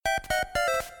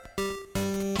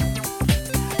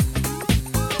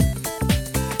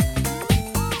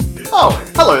Oh,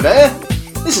 hello there.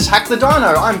 This is Hack the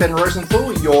Dino. I'm Ben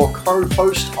Rosenthal, your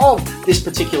co-host of this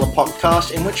particular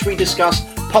podcast in which we discuss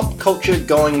pop culture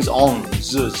goings-on.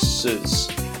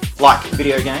 Like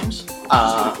video games,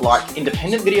 like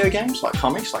independent video games, like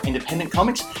comics, like independent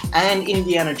comics, and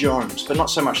Indiana Jones. But not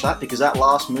so much that, because that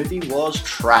last movie was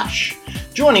trash.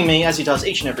 Joining me, as he does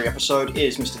each and every episode,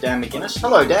 is Mr. Dan McGuinness.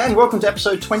 Hello, Dan. Welcome to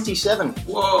episode 27.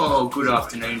 Whoa, good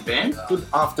afternoon, Ben. Good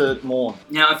afternoon.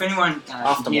 Now, if anyone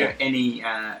can hear any,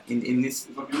 in this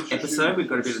episode, we've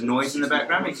got a bit of noise in the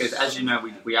background because, as you know,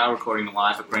 we are recording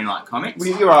live at Greenlight Comics.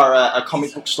 You are a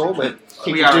comic book store where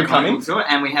people we are do a come comic in. book store,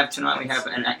 and we have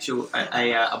an actual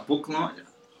a book launch.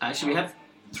 Actually, we have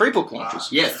 3 book launches.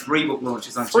 3 book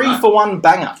launches on 3 tonight. for 1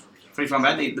 banger. 3 for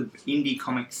 1 the Indie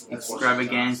Comics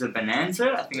Extravaganza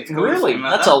Bonanza, I think it's called. Really?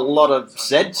 Like That's that. a lot of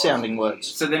Z-sounding words.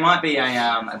 So there might be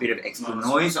a bit of extra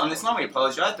noise on this one. We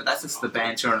apologise, but that's just the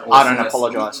banter and I don't awesomeness.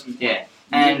 apologise. Yeah.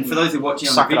 And for those who are watching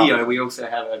on Suck the it up. video, we also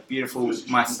have a beautiful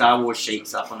my Star Wars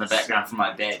sheets up on the background from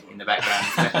my bed in the background.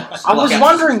 I was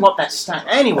wondering what that stand.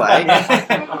 Anyway,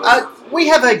 we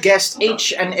have a guest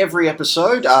each and every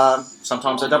episode.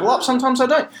 Sometimes I double up, sometimes I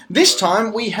don't. This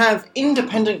time we have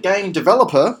independent game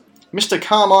developer Mr.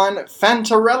 Carmine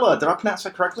Fantarella. Did I pronounce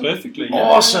that correctly? Perfectly. Yeah.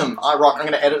 Awesome. I'm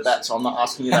going to edit that, so I'm not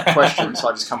asking you that question. So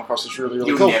I just come across as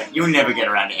really cool. You'll never get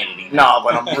around to editing. No,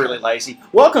 but I'm really lazy.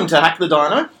 Welcome to Hack the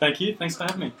Dino. Thank you. Thanks for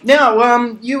having me.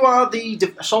 Now, you are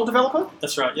the sole developer?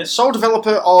 That's right. Yes. Sole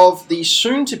developer of the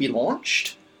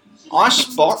soon-to-be-launched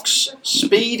Icebox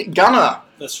Speed Gunner.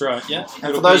 That's right. Yeah.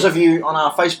 And for those of you on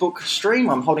our Facebook stream,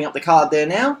 I'm holding up the card there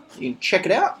now. You can check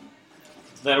it out.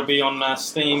 That'll be on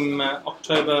Steam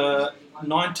October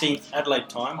 19th Adelaide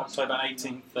time, October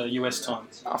 18th US time.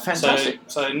 Oh, fantastic.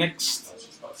 So next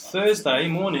Thursday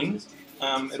morning,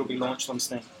 it'll be launched on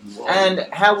Steam. And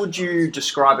how would you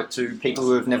describe it to people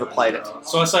who have never played it?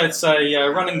 So I say it's a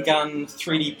run and gun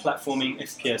 3D platforming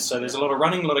FPS. So there's a lot of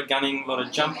running, a lot of gunning, a lot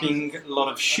of jumping, a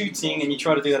lot of shooting, and you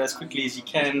try to do that as quickly as you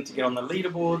can to get on the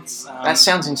leaderboards. That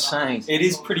sounds insane.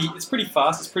 It's pretty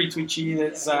fast. It's pretty twitchy.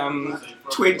 There's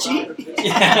Twitchy?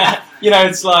 Yeah,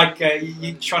 it's like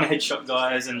you're trying to headshot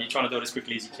guys and you're trying to do it as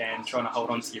quickly as you can, trying to hold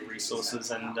on to your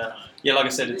resources. And like I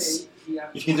said, if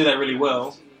you can do that really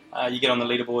well, you get on the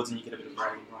leaderboards and you get a bit of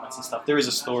bragging rights and stuff. There is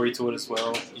a story to it as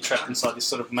well. You're trapped inside this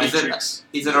sort of matrix.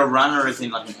 Is it a runner as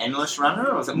in like an endless runner,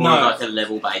 or is it more like a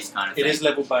level-based kind of thing? It is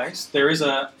level-based. There is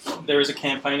a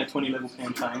campaign, a 20-level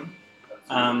campaign,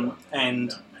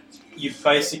 and you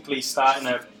basically start in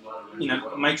a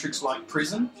matrix-like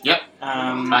prison. Yep.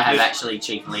 I have actually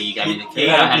cheekily. You gave me the key.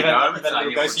 I had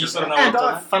to go. So you sort of know And what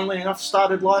I, funnily enough,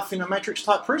 started life in a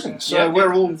Matrix-type prison, so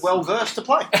we're all well-versed to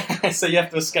play. So you have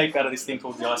to escape out of this thing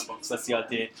called the icebox. That's the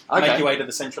idea. Okay. Make your way to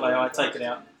the central AI, take it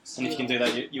out, and if you can do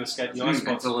that, you escape the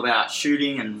icebox. It's all about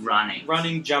shooting and running.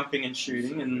 Running, jumping, and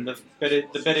shooting, and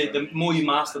the more you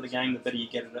master the game, the better you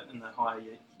get at it, and the higher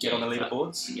you get on the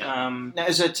leaderboards. Yeah. Now,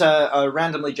 is it a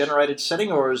randomly generated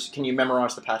setting, or can you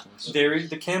memorise the patterns? There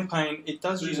is the campaign. It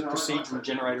does use a procedural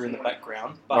generator in the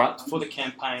background, but Right. for the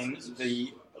campaign,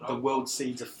 the world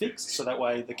seeds are fixed, so that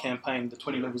way the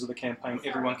 20 levels of the campaign,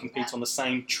 everyone competes on the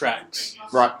same tracks,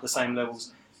 Right. the same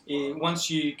levels. Once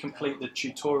you complete the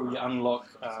tutorial, you unlock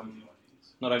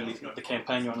not only the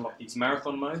campaign, you unlock these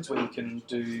marathon modes where you can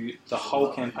do the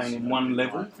whole campaign in one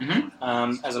level,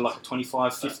 as a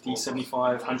 25, 50,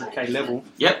 75, 100k level.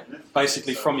 Yep.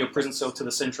 Basically from your prison cell to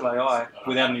the central AI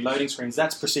without any loading screens.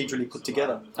 That's procedurally put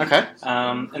together. Okay.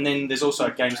 And then there's also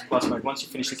a Games Plus mode. Once you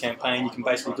finish the campaign, you can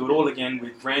basically do it all again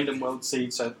with random world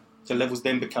seeds, so the levels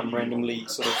then become randomly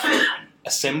sort of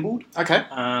assembled. Okay.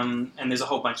 And there's a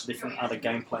whole bunch of different other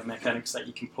gameplay mechanics that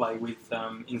you can play with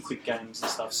in quick games and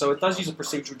stuff. So it does use a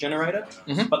procedural generator,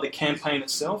 but the campaign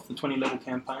itself, the 20-level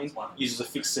campaign, uses a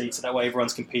fixed seed, so that way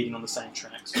everyone's competing on the same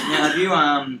tracks. Now, have you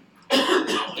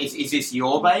is this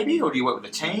your baby, or do you work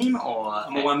with a team, or?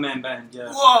 I'm a one-man band,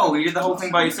 yeah. Whoa, you did the whole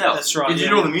thing by yourself. That's right. Did you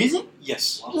do all the music?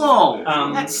 Yes. Whoa,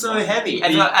 that's so heavy.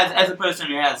 As a person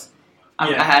who has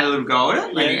had a little go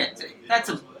at it,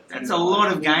 that's a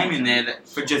lot of game in there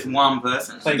for just one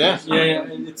person. Thank you. Yeah.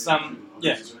 It's I'm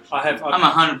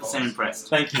 100% impressed.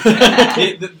 Thank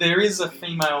you. There is a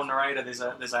female narrator. There's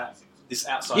this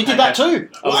outside. You did that too?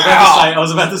 I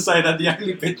was about to say that the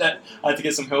only bit that I had to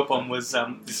get some help on was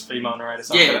this female narrator.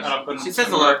 So she says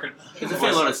a lot. There's a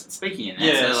fair lot of speaking in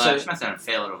there. Yeah, so she must have done a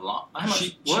fair lot of lot.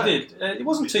 She did. It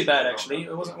wasn't too bad actually.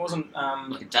 It wasn't.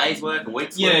 Like a day's work, a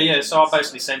week's work. Yeah. So I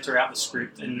basically sent her out the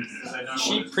script, and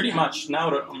she pretty much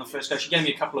nailed it on the first go. She gave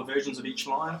me a couple of versions of each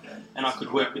line, and I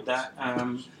could work with that.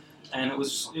 And that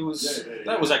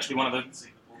was actually one of the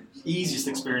easiest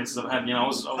experiences I've had. I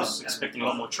was expecting a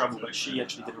lot more trouble, but she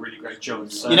actually did a really great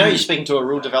job. So, you're speaking to a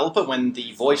real developer when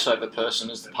the voiceover person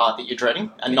is the part that you're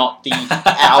dreading, and not the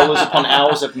hours upon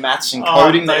hours of maths and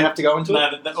coding that you have to go into. No,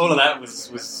 all of that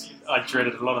was I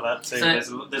dreaded a lot of that too.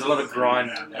 So, there's a lot of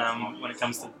grind when it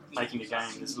comes to making a game.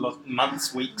 There's a lot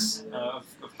months, weeks of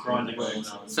grinding work.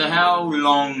 So how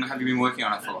long have you been working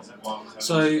on it for?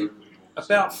 So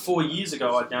about 4 years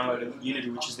ago, I downloaded Unity,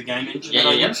 which is the game engine that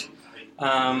I use.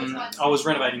 I was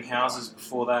renovating houses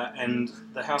before that, and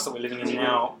the house that we're living in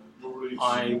now,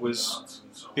 I was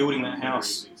building that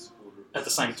house at the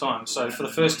same time. So for the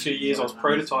first 2 years, I was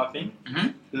prototyping,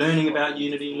 learning about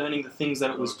Unity, learning the things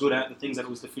that it was good at, the things that it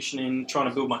was deficient in, trying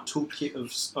to build my toolkit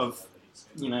of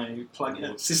plug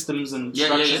systems and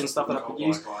structures and stuff that I could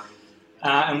use. So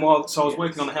I was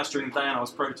working on the house during the day and I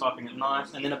was prototyping at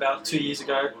night. And then about 2 years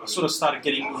ago, I sort of started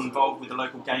getting involved with the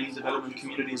local game development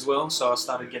community as well. So I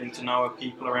started getting to know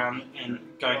people around and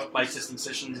going to playtesting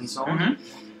sessions and so on.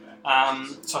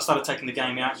 So I started taking the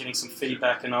game out, getting some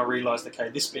feedback, and I realised, okay,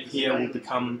 this bit here can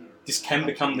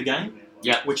become the game,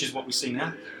 which is what we see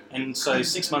now. And so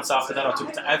 6 months after that, I took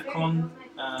it to AvCon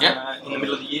in the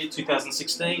middle of the year,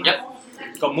 2016.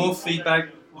 Got more feedback.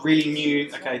 Really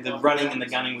knew, okay, the running and the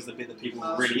gunning was the bit that people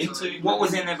were really into. What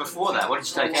was in there before that? What did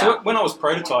you take out? So when I was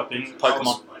prototyping,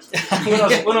 Pokemon.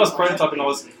 when I was prototyping,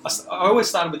 I always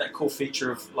started with that core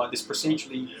feature of like this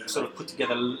procedurally sort of put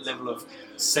together level of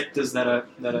sectors that are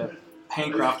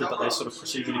handcrafted, but they sort of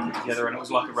procedurally put together, and it was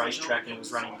like a racetrack and it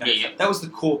was running. That was the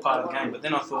core part of the game. But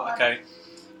then I thought, okay,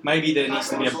 maybe there needs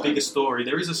to be a bigger story.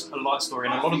 There is a light story,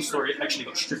 and a lot of the story actually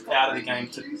got stripped out of the game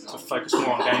to focus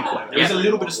more on gameplay. There is a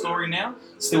little bit of story now,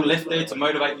 still left there to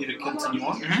motivate you to continue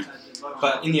on.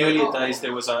 But in the earlier days,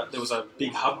 there was a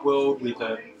big hub world with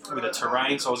a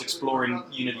terrain. So I was exploring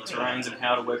Unity terrains and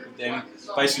how to work with them.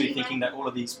 Basically, thinking that all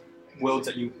of these worlds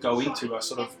that you go into are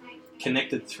sort of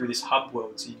connected through this hub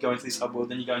world. So you go into this hub world,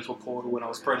 then you go into a portal. When I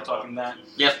was prototyping that,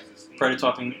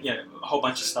 prototyping a whole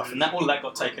bunch of stuff, and all of that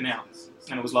got taken out.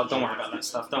 And it was like, don't worry about that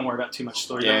stuff. Don't worry about too much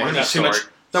story. Don't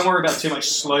worry about too much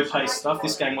slow-paced stuff.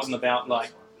 This game wasn't about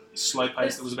like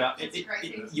slow-paced. It was about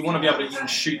you want to be able to even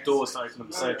shoot doors to open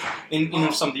them. So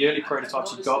in some of the early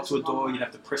prototypes, you'd go up to a door, you'd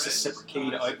have to press a separate key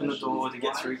to open the door to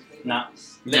get through.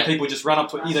 Let people just run up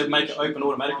to it, either make it open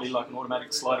automatically like an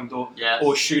automatic sliding door,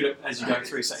 or shoot it as you go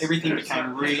through. So everything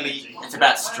became really... It's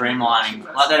about streamlining.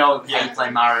 Like that old how you play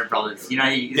Mario Brothers. You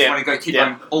just want to go keep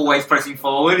on always pressing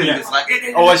forward and just like...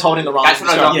 Always holding the right. That's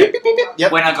what I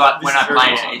got. When I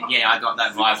played it, I got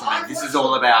that vibe from it. This is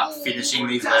all about finishing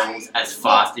these levels as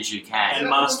fast as you can. And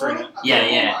mastering it.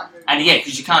 And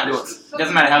because you can't do it. It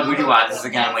doesn't matter how good you are, this is a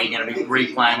game where you're going to be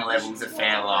replaying levels a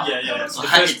fair lot.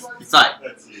 It's like...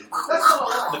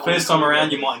 The first time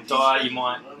around you might die, you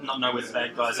might not know where the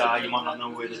bad guys are, you might not know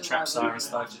where the traps are and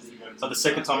stuff. But the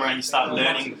second time around you start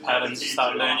learning the patterns, you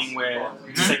start learning where...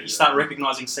 You start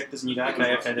recognising sectors and you go,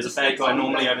 okay, there's a bad guy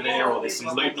normally over there, or there's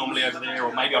some loot normally over there,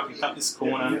 or maybe I can cut this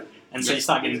corner. And so you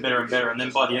start getting better and better, and then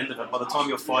by the end of it, by the time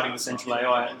you're fighting the central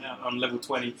AI on level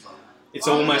 20, it's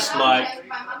almost like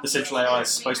the central AI is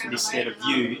supposed to be scared of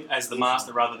you as the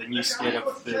master rather than you scared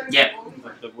of the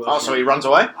world. Oh, so he runs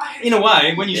away? In a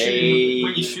way, when you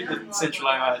shoot the central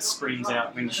AI, it screams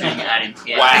out when you're shooting at him.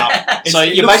 Wow. So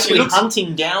you're basically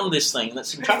hunting down this thing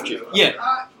that's entrapped you. Yeah.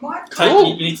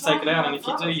 You need to take it out, and if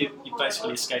you do, you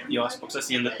basically escape the icebox. That's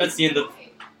the end of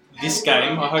this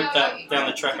game. I hope that down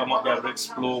the track I might be able to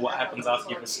explore what happens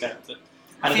after you've escaped it.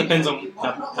 And it depends on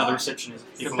how the reception is.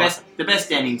 The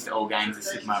best endings to all games are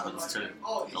Super Mario Bros. 2.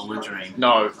 All the Dream.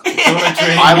 No.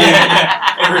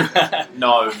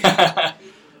 No.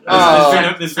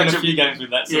 There's been a few games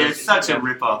with that. It's such a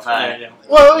rip-off.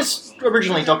 Well, it was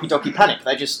originally Doki Doki Panic.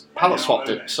 They just palette swapped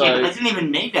it. So but they didn't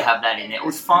even need to have that in it. It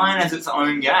was fine as its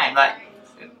own game. Like,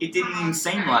 it didn't even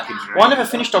seem like a dream. Well, I never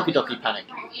finished Doki Doki Panic.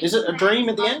 Is it a dream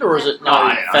at the end, or is it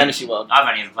Fantasy World? I've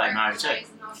only ever played Mario 2.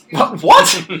 What?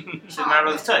 Super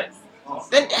Mario Bros. 2.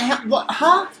 Then, what?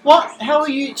 Huh? What? How are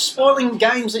you spoiling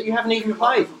games that you haven't even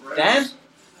played, Dan?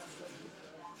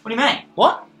 What do you mean?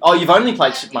 What? Oh, you've only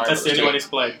played Super Mario Bros. That's the only one he's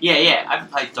played. Yeah. I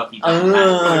haven't played Doki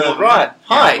Doki. Right.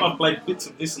 Hi. I've played bits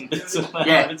of this and bits of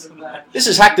that. Bits of that. This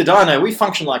is Hack the Dino. We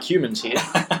function like humans here.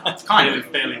 It's kind of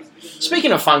fairly.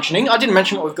 Speaking of functioning, I didn't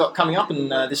mention what we've got coming up in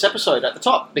this episode at the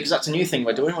top, because that's a new thing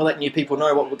we're doing. We're letting new people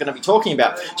know what we're going to be talking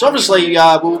about. So obviously,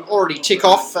 we'll already tick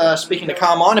off speaking to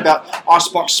Carmine about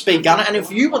Icebox Speed Gunner, and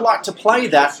if you would like to play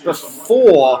that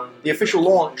before the official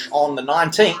launch on the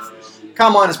 19th,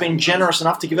 Carmine has been generous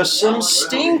enough to give us some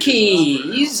Steam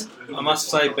keys. I must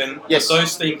say, Ben, yes,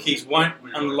 those Steam keys won't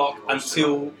unlock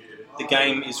until the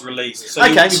game is released. So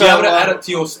Okay, you'll be able to add it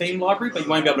to your Steam library, but you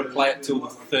won't be able to play it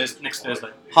till next Thursday.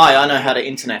 Hi, I know how to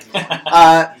internet.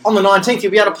 On the 19th,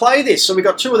 you'll be able to play this. So we've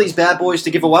got 2 of these bad boys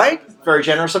to give away. Very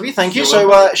generous of you, thank you.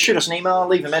 So shoot us an email,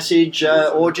 leave a message,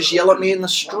 or just yell at me in the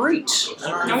street.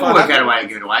 And we'll work out a way to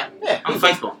give it away. Yeah. On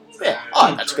Facebook. Yeah,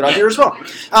 that's a good idea as well.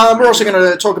 We're also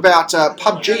going to talk about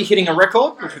PUBG hitting a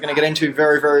record, which we're going to get into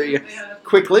very, very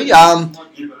quickly. Kojima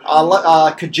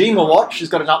Watch has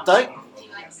got an update.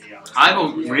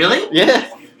 Really? Yeah.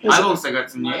 I've also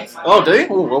got some news. Oh, do you?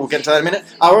 Well, we'll get to that in a minute.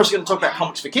 We're also going to talk about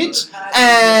comics for kids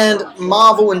and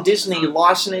Marvel and Disney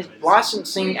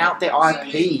licensing out their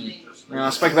IP. Now, I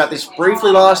spoke about this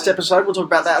briefly last episode. We'll talk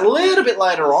about that a little bit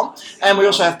later on. And we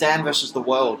also have Dan versus the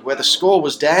World, where the score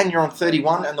was Dan, you're on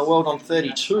 31, and the World on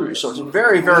 32. So it's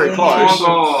very, very close.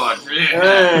 Oh, God.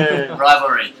 Yeah.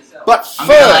 Rivalry. But I'm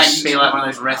first... going to be like one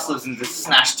of those wrestlers and just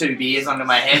smash 2 beers onto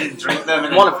my head and drink them.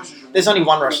 And there's only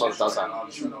one wrestler that does that.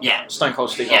 Yeah. Stone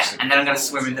Cold Steve Yeah, Austin. and then I'm going to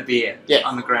swim in the beer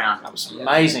on the ground. That was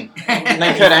amazing. And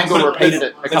then Kurt Angle repeated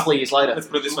it a couple of years later. Let's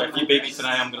put it this way, if you beat me today,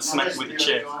 I'm going to smack you with a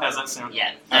chair. How's that sound?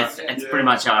 Yeah, that's pretty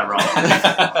much how I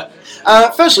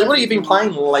roll. Firstly, what have you been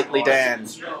playing lately, Dan?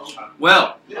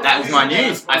 Well, that was my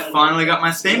news. I finally got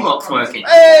my Steam box working.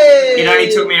 Hey! It only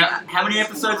took me... How many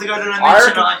episodes ago did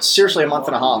I mention? Seriously, a month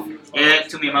and a half. Yeah, it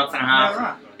took me a month and a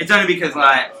half. It's only because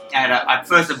I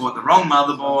first bought the wrong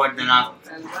motherboard, then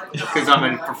because I'm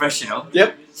a professional.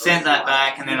 Yep. Sent that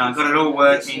back, and then I got it all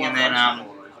working, and then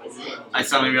I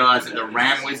suddenly realised that the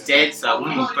RAM was dead, so I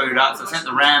wouldn't boot up. So I sent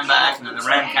the RAM back, and then the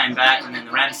RAM came back, and then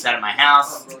the RAM sat in my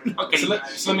house. So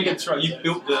let me get this right. You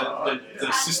built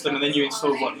the system, and then you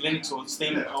installed what, Linux or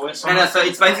Steam OS? And so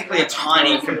it's basically a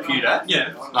tiny computer.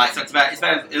 Yeah. Like so, it's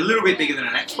about a little bit bigger than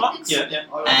an Xbox. Yeah.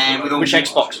 And with all Which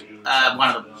Xbox?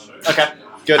 One of them. Okay.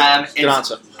 Good. Good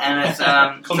answer. And it's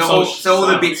so all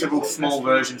the bits are all small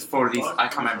versions for these. I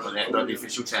can't remember the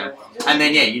official term. And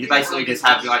then you basically just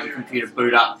have like your computer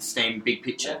boot up Steam Big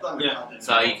Picture. Yeah.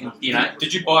 So you can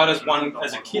Did you buy it as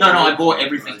a kit? No, I bought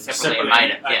everything separately and made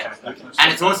it. Okay. Yeah.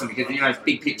 And it's awesome because it's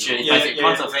Big Picture. It's basically a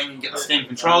console thing. You get the Steam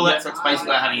controller, so it's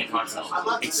basically like having a console.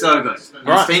 It's so good.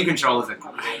 The Steam controllers are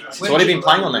great. So what have you been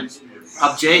playing on then?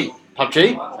 PUBG.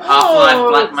 PUBG? Half-Life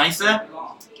Black Mesa.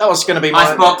 That was going to be my...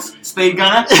 Icebox, Speed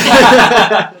Gunner.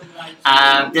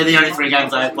 They're the only 3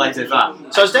 games I have played so far.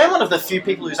 So is Dan one of the few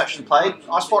people who's actually played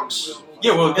Icebox?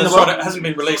 Yeah, well, that's right. It hasn't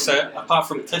been released, so apart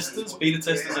from testers, beta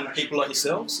testers, and people like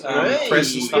yourselves,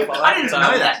 press and stuff like that. I didn't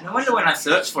know that. No wonder when I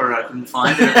searched for it, I couldn't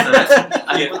find it at first.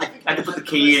 I had to put the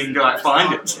key in and go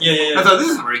find it. Yeah. I thought, this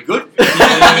isn't very good.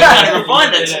 I can't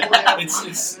find it.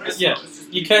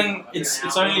 You can.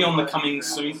 It's only on the coming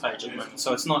soon page at the moment,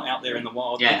 so it's not out there in the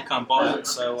wild. Yeah. People can't buy it.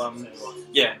 So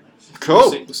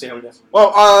Cool. We'll see how we go.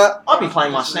 Well, I've been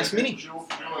playing my SNES Mini.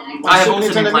 I have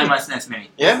also been playing my SNES Mini.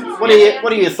 Yeah. What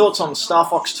are your thoughts on Star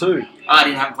Fox 2? I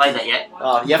haven't played that yet.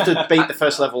 You have to beat the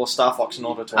first level of Star Fox in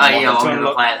order to unlock it. I'll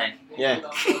never play it then. Yeah.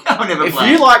 I'll never if play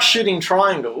you it. like shooting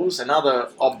triangles and other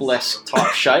obelisk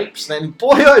type shapes, then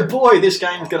boy oh boy, this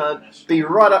game's gonna be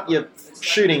right up your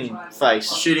shooting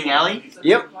face. Shooting alley?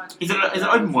 Yep. Is it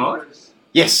open world?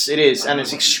 Yes, it is, and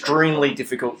it's extremely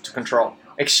difficult to control.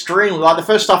 Extremely, like the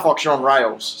first Star Fox, you're on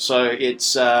rails, so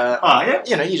it's yeah.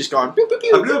 you just going. Boop, boop,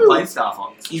 boop, I've never played Star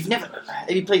Fox. You've never?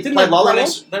 Have you played They Lola?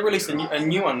 released a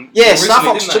new one. Yeah, recently, Star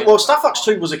Fox 2. didn't they? Well, Star Fox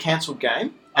 2 was a cancelled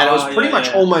game, and it was pretty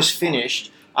much almost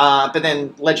finished. But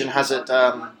then Legend has it.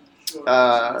 They're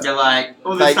like,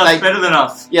 this stuff's better than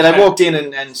us. Yeah, they walked in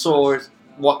and saw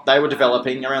what they were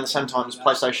developing around the same time as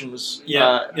PlayStation was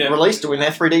released, doing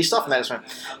their 3D stuff, and they just went,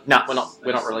 "No,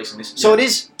 we're not releasing this." So it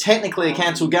is technically a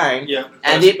cancelled game,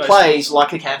 and it plays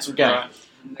like a cancelled game.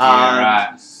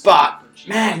 Right. But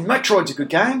man, Metroid's a good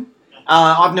game.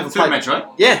 I've never played Metroid.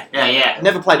 Yeah.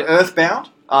 Never played Earthbound,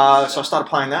 so I started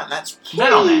playing that, and that's is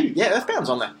that on there? Yeah, Earthbound's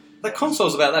on there. The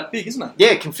console's about that big, isn't it? Yeah,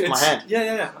 it can fit my hand.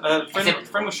 Yeah.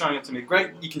 Friend was showing it to me. Great,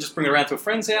 you can just bring it around to a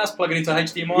friend's house, plug it into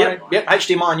HDMI. Yep,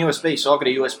 HDMI and USB. So I've got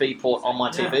a USB port on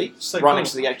my TV, right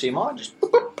next to the HDMI. Just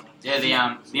boop, boop. Yeah, the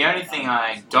only thing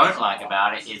I don't like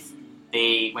about it is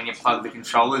when you plug the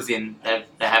controllers in, they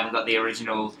haven't got the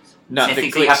original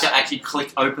settings. You have to actually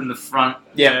click open the front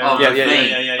of the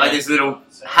thing. Like this little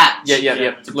hatch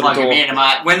to plug them in.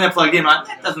 When they're plugged in,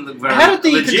 that doesn't look very How did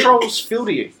the legit. controls feel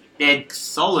to you? They're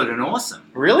solid and awesome.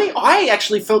 Really? I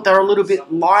actually felt they were a little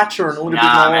bit lighter and a little bit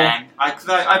more... man. I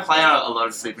play a lot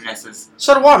of Super NESs.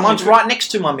 So do I. Mine's right next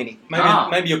to my Mini.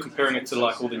 Maybe you're comparing it to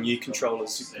like all the new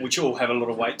controllers, which all have a lot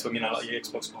of weight to them, like your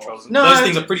Xbox controllers. No, those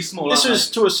things are pretty small. This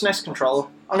was to a SNES controller.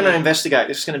 I'm going to investigate.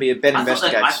 This is going to be a Ben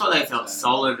Investigates. I thought they felt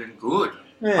solid and good.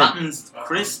 Yeah. Buttons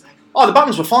crisp. Oh, the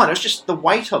buttons were fine. It was just the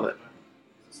weight of it.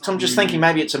 So I'm just thinking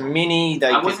maybe it's a mini.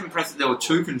 I was impressed that there were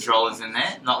 2 controllers in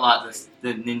there, not like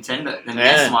the Nintendo. The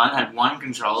NES one had 1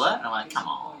 controller, and I'm like, come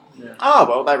on. Yeah. Oh,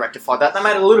 well, they rectified that. They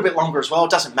made it a little bit longer as well.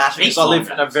 It doesn't matter because I live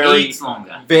in a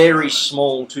very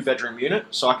small 2-bedroom unit,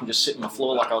 so I can just sit on the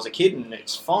floor like I was a kid, and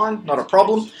it's fine, not a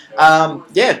problem.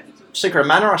 Secret of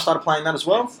Mana, I started playing that as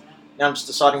well. Now I'm just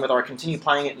deciding whether I continue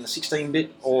playing it in the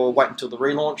 16-bit or wait until the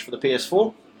relaunch for the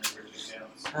PS4.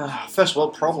 First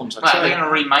world problems, I tell you. They're going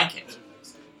to remake it.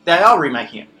 They are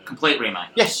remaking it. Complete remake?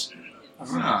 Yes.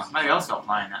 Oh, maybe I'll stop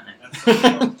playing that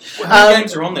then. How many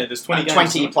games are on there? There's 20 games.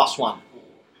 20 plus 1.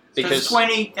 Because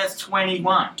 20, that's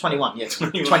 21. 21, yeah.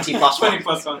 20 plus 1. 20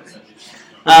 plus 1.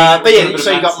 But yeah,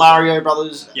 so you've got Mario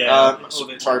Brothers.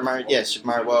 Super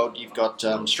Mario World. You've got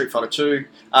Street Fighter 2.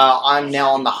 I'm now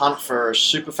on the hunt for a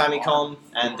Super Famicom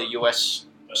and the US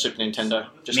Super Nintendo.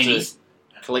 Just Minis.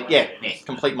 To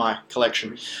complete my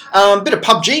collection. Bit of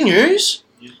PUBG news.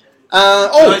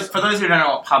 For those who don't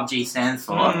know what PUBG stands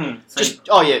for, just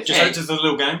a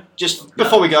little game. Just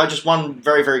before we go, just one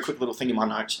very, very quick little thing in my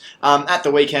notes. At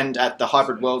the weekend at the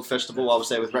Hybrid World Festival, I was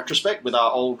there with Retrospect with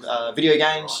our old video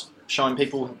games, showing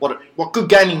people what good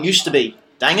gaming used to be.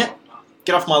 Dang it,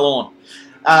 get off my lawn.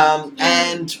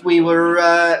 And we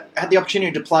had the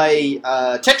opportunity to play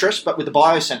Tetris, but with the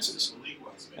biosensors.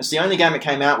 It's the only game it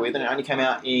came out with, and it only came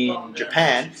out in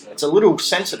Japan. It's a little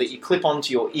sensor that you clip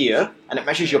onto your ear, and it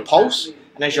measures your pulse.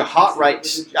 And as your heart rate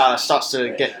starts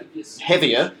to get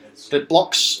heavier, the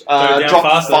blocks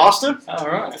drop faster. Oh,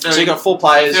 right. So you've got 4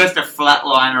 players. It's just a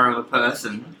flatliner of a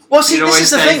person. Well, see, this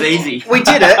is the thing. Easy. We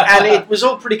did it, and it was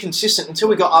all pretty consistent until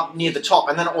we got up near the top,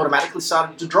 and then it automatically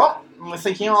started to drop. And we're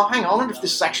thinking, oh, hang on, I wonder if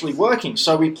this is actually working.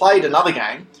 So we played another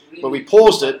game where we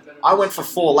paused it. I went for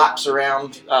 4 laps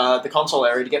around the console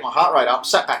area to get my heart rate up,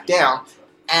 sat back down,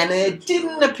 and it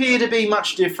didn't appear to be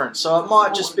much different. So it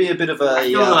might just be a bit of a... I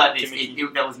feel like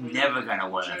that was never going to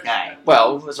work, eh?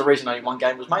 Well, there's a reason only one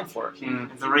game was made for it.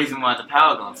 There's a reason why the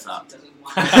Power Glove sucked.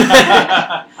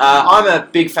 I'm a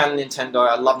big fan of Nintendo.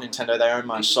 I love Nintendo. They own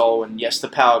my soul. And yes, the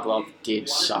Power Glove did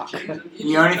suck.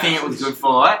 The only thing it was good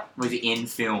for was in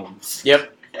films.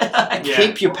 Yep.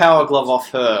 Keep your Power Glove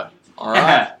off her. All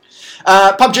right.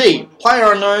 PUBG,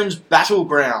 PlayerUnknown's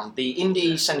Battleground, the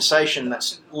indie sensation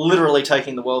that's literally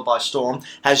taking the world by storm,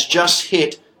 has just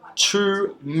hit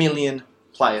 2 million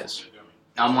players.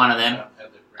 I'm one of them.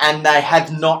 And they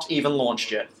have not even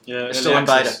launched yet. Yeah, it's still in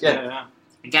beta. Yeah.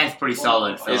 The game's pretty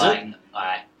solid for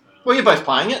Well, you're both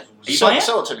playing it. Sell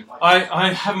it to me.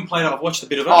 I haven't played it. I've watched a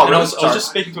bit of it. Oh, really? I was just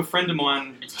speaking to a friend of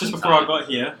mine just before I got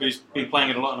here who's been playing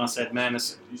it a lot, and I said, man,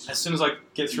 as soon as I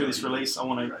get through this release, I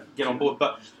want to get on board.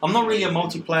 But I'm not really a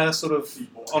multiplayer sort of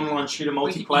online shooter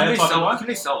multiplayer type of guy. I can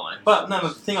do solo. But no, the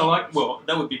thing I like,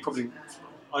 that would be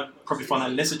I'd probably find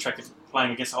that less attractive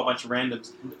playing against a whole bunch of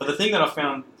randoms. But the thing that I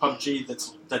found PUBG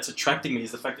that's attracting me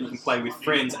is the fact that you can play with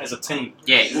friends as a team.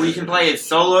 Yeah, well, you can play as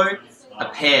solo, a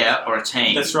pair, or a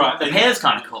team. That's right. The pair's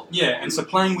kind of cool. Yeah, and so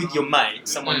playing with your mate,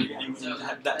 someone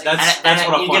that's what I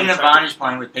find. You get an advantage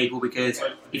playing with people because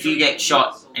if you get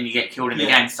shot and you get killed in the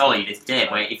game solo, you're just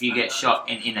dead. Where if you get shot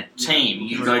in a team,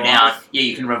 you can go down. Yeah,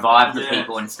 you can revive the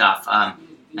people and stuff. And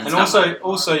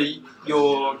also,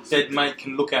 your dead mate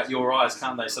can look out your eyes,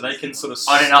 can't they? So they can sort of.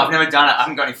 I don't know. I've never done it. I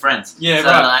haven't got any friends. Yeah,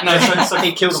 right. So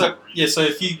he kills them. Yeah, so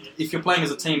if you're playing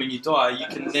as a team and you die, you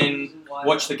can then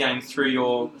watch the game through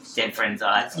your dead friend's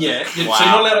eyes. Yeah, wow. So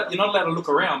you're not allowed to look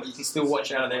around, but you can still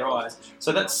watch out of their eyes.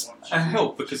 So that's a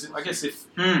help because I guess if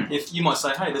you might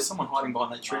say, hey, there's someone hiding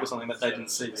behind that tree or something that they didn't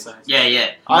see. So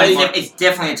yeah. It's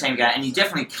definitely a team game, and you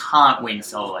definitely can't win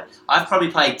solo. I've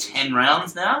probably played 10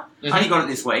 rounds now. I only got it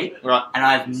this week, right? And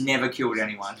I've never killed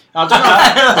anyone. I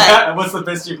don't know. What's the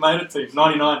best you've made it to?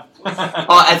 99.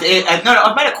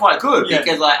 I've made it quite good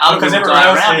because other people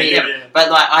die around me. Yeah. But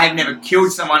I have never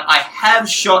killed someone. I have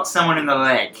shot someone in the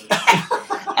leg,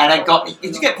 and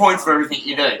you get points for everything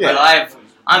you do. Yeah. But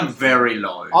I'm very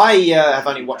low. I have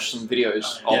only watched some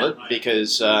videos of it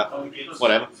because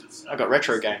whatever. I got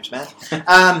retro games, man.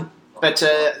 But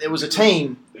there was a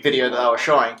team video that I was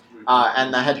showing,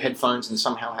 and they had headphones and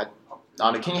somehow had.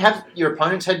 Can you have your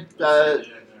opponent's voice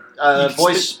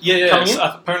coming in?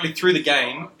 Apparently through the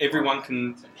game, everyone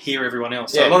can hear everyone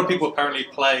else. So a lot of people apparently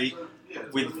play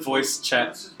with voice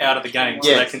chat out of the game.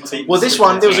 So they can see. Well, this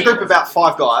one, there was a group of about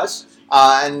 5 guys,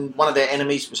 and one of their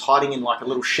enemies was hiding in like a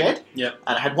little shed. Yep.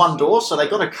 And it had one door, so they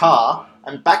got a car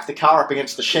and backed the car up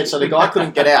against the shed so the guy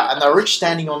couldn't get out. And they were each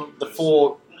standing on the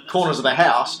 4 corners of the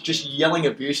house, just yelling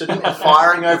abuse at him and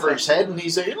firing over his head, and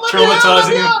he's like,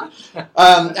 traumatizing him.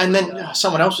 And then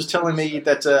someone else was telling me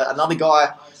that another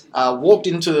guy walked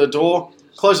into the door,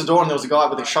 closed the door, and there was a guy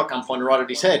with a shotgun pointed right at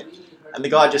his head. And the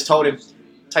guy just told him,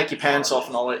 take your pants off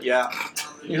and I'll let you out.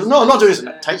 He goes, no, I'm not doing this.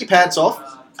 Take your pants off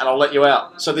and I'll let you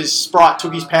out. So this sprite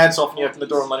took his pants off and you opened the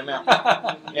door and let him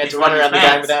out. He had to run around the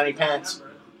game without any pants.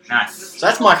 Nice. So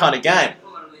that's my kind of game.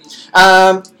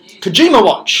 Kojima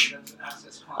Watch.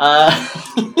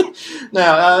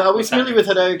 Now, are we familiar with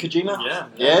Hideo Kojima?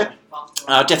 Yeah.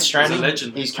 Death Stranding. He's a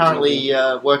legend. He's currently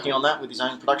working on that with his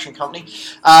own production company.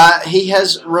 He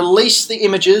has released the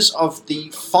images of the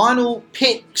final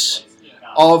pics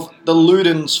of the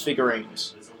Ludens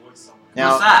figurines.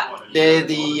 Now, What's that? they're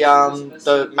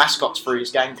the mascots for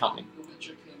his game company.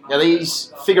 Now,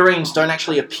 these figurines don't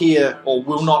actually appear or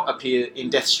will not appear in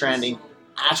Death Stranding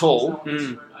at all,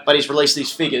 but he's released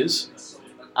these figures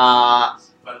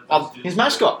of his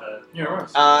mascot. Yeah, right.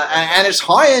 And it's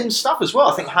high-end stuff as well.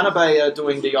 I think Hanabe are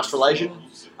doing the Australasian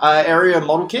area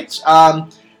model kits.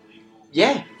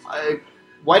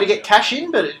 Way to get cash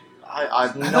in, but I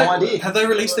have no idea. Have they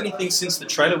released anything since the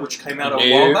trailer, which came out a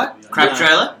while back? Crab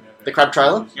trailer? The Crab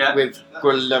trailer? Yeah. With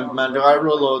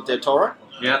Guillermo del Toro?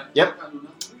 Yep.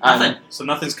 Nothing. So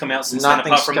nothing's come out since then,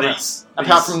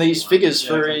 apart from these figures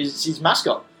for his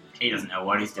mascot. He doesn't know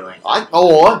what he's doing.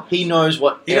 Or he knows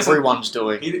what everyone's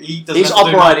doing. He's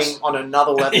operating on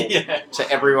another level to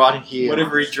everyone here.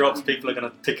 Whatever he drops, people are going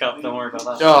to pick up. Don't worry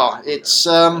about that. Oh, it's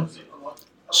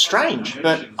strange,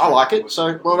 but I like it.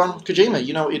 So well done, Kojima.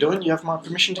 You know what you're doing. You have my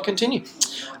permission to continue.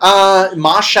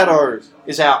 Marshadow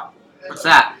is out. What's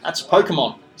that? That's a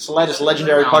Pokemon. It's the latest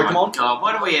legendary Pokemon. Oh my god,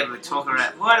 why do we ever talk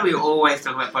about... Why do we always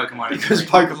talk about Pokemon? Because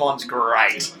Pokemon's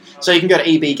great. So you can go to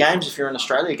EB Games if you're in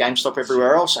Australia, GameStop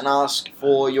everywhere else, and ask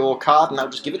for your card and they'll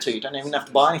just give it to you. You don't even have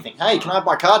to buy anything. Hey, can I have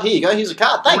my card? Here you go, here's a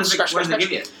card. Thanks. What does it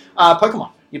give you?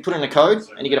 Pokemon. You put in a code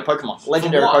and you get a Pokemon.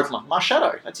 Legendary Pokemon.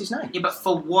 Marshadow, that's his name. Yeah, but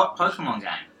for what Pokemon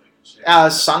game?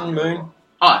 Sun, Moon.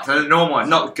 Oh, so the normal one,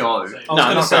 not Go. I was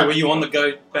going to say, were you on the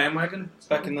Go bandwagon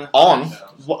back in the...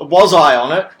 Was I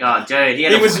on it? Oh, dude.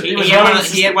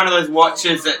 He had one of those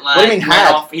watches that, like... What do you mean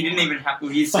had? Off. He didn't even have...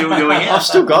 He's still doing it. I've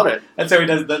still got it. That's how he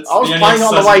does... I was playing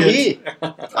on the way here.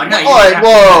 I know.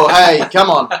 Whoa, hey, come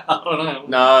on. I don't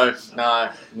know.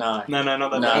 No, not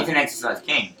that. No. He's an exercise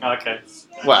king. Okay.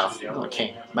 Well, not a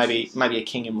king. Maybe a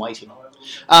king in waiting.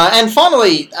 And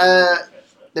finally...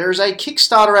 there is a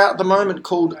Kickstarter out at the moment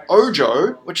called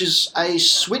Ojo, which is a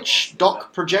Switch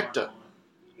dock projector.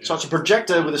 So it's a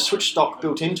projector with a Switch dock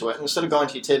built into it, and instead of going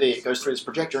to your TV, it goes through this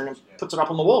projector and it puts it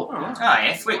up on the wall. Oh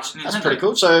yeah, Switch. That's pretty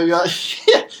cool. So, yeah,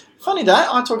 funny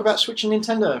that. I talk about Switch and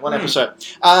Nintendo one episode.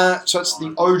 So it's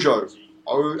the Ojo.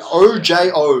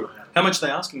 OJO. How much are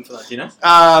they asking for that, do you know?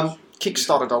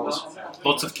 Kickstarter dollars.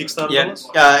 Lots of Kickstarter dollars?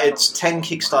 It's 10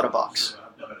 Kickstarter bucks.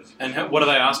 And what are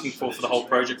they asking for the whole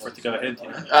project for it to go ahead, do you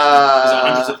know? Is it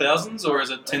hundreds of thousands or is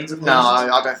it tens of thousands?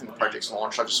 No, I don't think the project's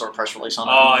launched. I just saw a press release on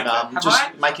it.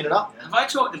 Okay. Making it up. Have I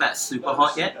talked about Super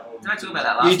Hot yet? Did I talk about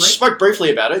that last week? You spoke briefly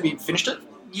about it. Have you finished it?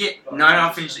 Yeah. No, I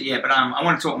haven't finished it yet, but I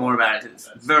want to talk more about it. It's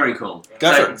very cool.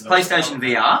 Go for it. It's PlayStation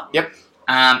VR. Yep.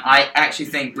 I actually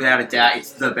think, without a doubt,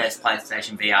 it's the best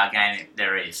PlayStation VR game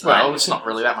there is. Well, it's not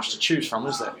really that much to choose from,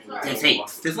 is there? There's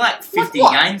heaps. There's like 50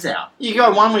 games out. You go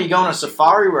one where you go on a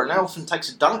safari where an elephant takes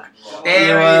a dunk.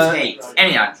 There is heaps.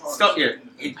 Anyhow, stop your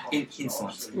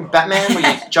insolence. Batman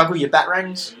where you juggle your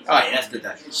batarangs. Oh yeah, that's good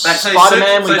though.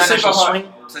 Spider-Man where you don't actually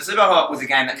swing. So Super Hot was a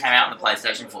game that came out on the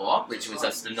PlayStation 4, which was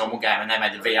just a normal game, and they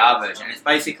made the VR version. It's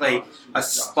basically a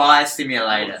spy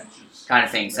simulator kind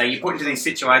of thing. So you put into these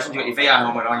situations, you got your VR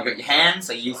helmet on, you got your hands,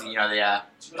 so you use the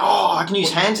I can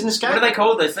use hands in this game? What are they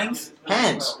called, those things?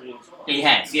 Hands. Yeah, your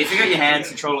hands. Yeah, if you got your hands...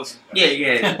 Controllers.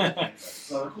 Yeah.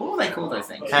 What do they call those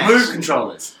things? Hands. Move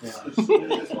controllers.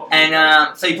 Yeah.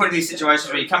 And so you put into these situations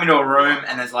where you come into a room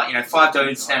and there's 5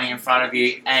 dudes standing in front of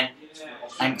you, and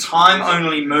time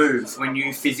only moves when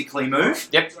you physically move.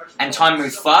 Yep. And time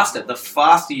moves faster the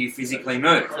faster you physically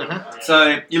move. Mm-hmm.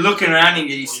 So you're looking around and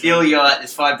you still,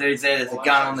 there's 5 dudes there, there's a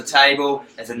gun on the table,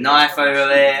 there's a knife over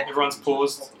there. Everyone's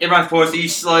paused. So you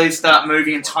slowly start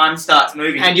moving and time starts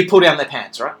moving. And you pull down their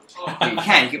pants, right? You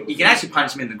can. You can actually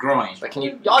punch them in the groin. But can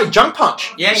you... Oh, jump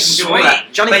punch. Yeah, you can do all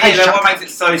that. Johnny But Cage what makes it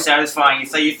so satisfying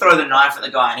is, so you throw the knife at the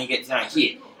guy and he gets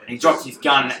hit. And he drops his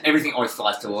gun and everything always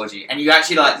flies towards you. And you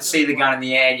actually see the gun in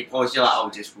the air and you pause, you're like,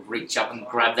 I'll just reach up and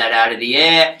grab that out of the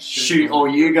air, shoot all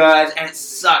you guys, and it's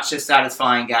such a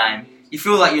satisfying game. You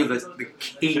feel like you're the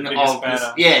king of this.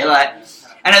 Yeah,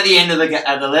 and at the end of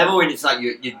the level, when it's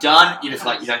you're done, you just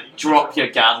you don't drop your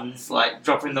guns,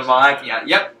 dropping the mic,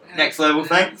 yep, next level,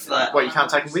 thanks. What, you can't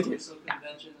take them with you? No.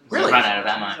 Really? Run out of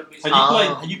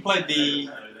ammo. Have you played the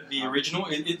original?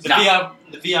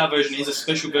 The VR version is a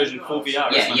special version for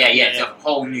VR. Yeah. It's a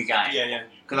whole new game. Yeah.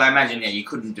 because I imagine you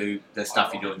couldn't do the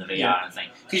stuff you do in the VR and thing.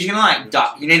 Because you can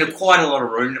duck. You need quite a lot of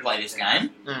room to play this game.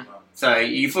 Mm. So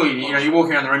you're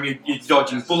walking around the room, you're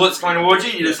dodging bullets coming towards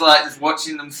you. You're just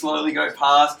watching them slowly go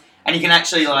past. And you can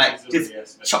actually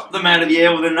just chop them out of the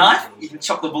air with a knife. You can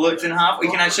chop the bullets in half. Or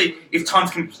you can actually, if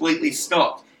time's completely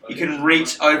stopped, you can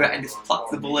reach over and just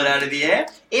pluck the bullet out of the air.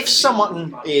 If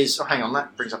someone is... Oh, hang on,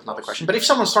 that brings up another question. But if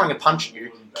someone's throwing a punch at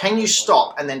you, can you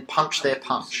stop and then punch their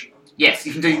punch? Yes,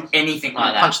 you can do anything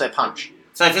like that. Punch their punch.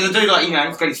 So if the dude,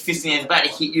 he's got his fist in his back to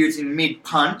hit you, it's in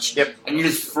mid-punch, yep. And you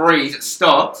just freeze, it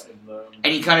stops,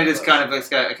 and you kind of just go,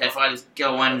 okay, if I just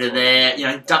go under there,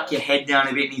 duck your head down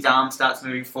a bit and his arm starts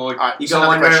moving forward, right, you go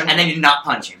under and then you nut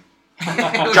punch him.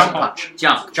 Junk punch.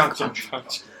 Junk punch.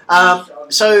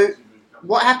 So...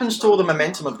 What happens to all the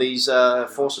momentum of these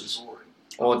forces?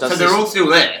 So they're all still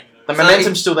there. The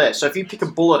momentum's still there. So if you pick a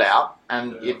bullet out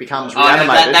and it becomes reanimated...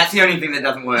 No, that's the only thing that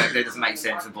doesn't work. That doesn't make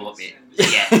sense, the bullet bit.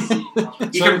 Yeah.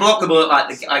 You can block the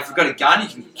bullet, if you've got a gun, you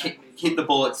can hit the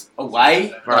bullets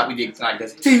away. Right. Like we did,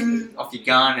 goes ting off your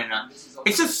gun. And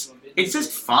it's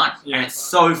just fun. Yeah. And it's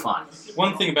so fun.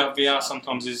 One thing about VR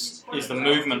sometimes is the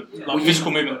movement,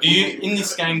 physical movement. In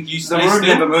this game, do you stay still? The room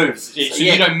never moves. Yeah, so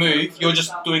you don't move, you're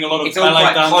just doing a lot of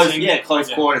ballet dancing.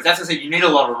 Close quarters. That's what I said, you need a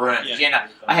lot of room. Yeah.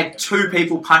 I had 2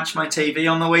 people punch my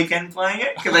TV on the weekend playing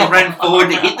it, because they ran forward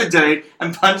to hit the dude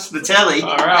and punch the telly.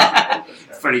 Alright.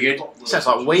 It's pretty good. Sounds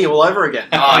like Wii all over again.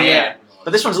 Oh, yeah.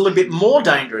 But this one's a little bit more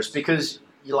dangerous, because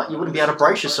you wouldn't be able to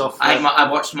brace yourself.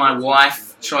 I watched my wife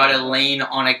try to lean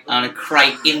on a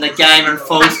crate in the game and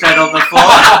fall straight on the floor.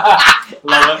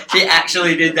 Love it. She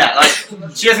actually did that.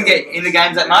 She doesn't get in the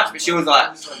games that much, but she was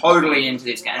totally into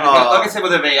this game. Like I said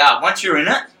with the VR, once you're in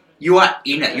it, you are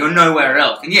in it. You're nowhere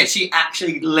else. And yeah, she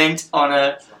actually leant on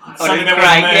a crate.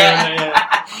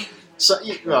 Yeah. So,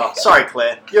 sorry,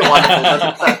 Claire. You're wonderful.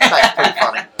 That's pretty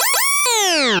funny.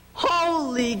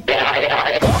 Holy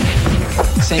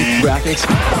same graphics,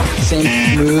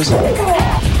 same moves.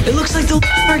 It looks like the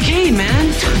arcade,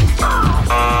 man.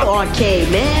 Arcade,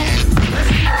 man.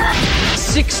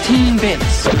 16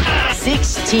 bits.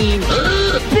 16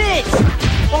 bits.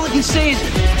 All I can say is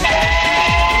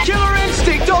Killer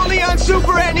Instinct only on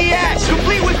Super NES,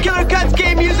 complete with Killer Cuts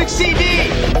game music CD.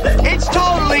 It's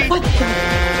totally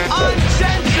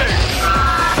uncensored.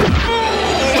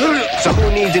 So who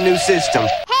needs a new system?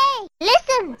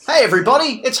 Listen! Hey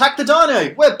everybody, it's Hack the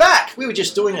Dino. We're back. We were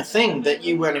just doing a thing that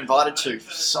you weren't invited to.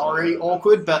 Sorry,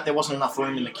 awkward, but there wasn't enough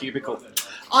room in the cubicle.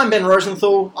 I'm Ben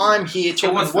Rosenthal. I'm here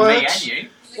talking words. For me and you.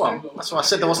 Well, that's why I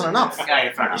said there wasn't enough.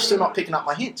 Okay, fair enough. You're still not picking up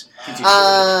my hint.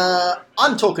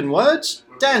 I'm talking words.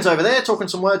 Dan's over there talking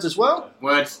some words as well.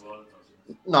 Words.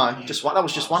 No, just one. That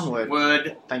was just one word.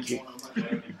 Word. Thank you.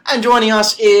 And joining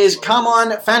us is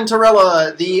Carmine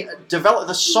Fantarella, the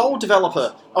sole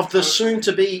developer of the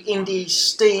soon-to-be indie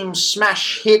Steam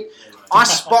smash hit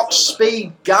Icebox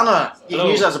Speed Gunner. You can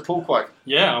use that as a pull quote.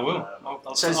 Yeah, I will. I'll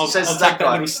take that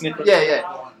little snippet. Yeah.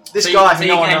 This guy who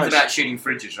no one knows. It's about shooting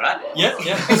fridges, right? Yeah,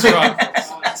 that's right.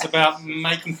 It's about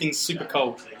making things super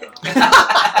cold.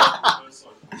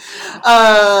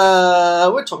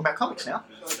 We're talking about comics now.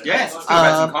 Yes, let's talk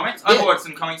about some comics. I bought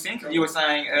some comics in because you were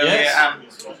saying earlier,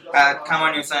 come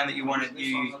on, you were saying that you wanted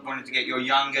to get your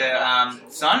younger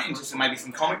son into maybe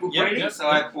some comic book reading. So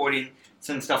I bought in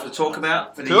some stuff to talk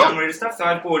about for the young reader stuff. So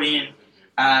I bought in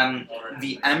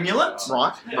The Amulet.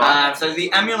 Right. So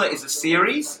The Amulet is a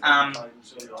series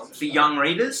for young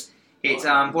readers. It's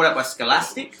brought out by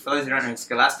Scholastic. For those who don't know who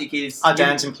Scholastic is,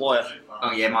 Dan's employer.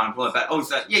 Oh yeah, my employer. But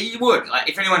also, yeah, you would.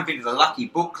 If anyone thinks of the Lucky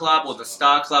Book Club or the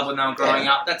Star Club when they were growing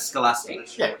up, that's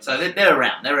Scholastic. Yeah. So they're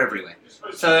around. They're everywhere.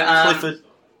 So Clifford.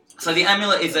 So The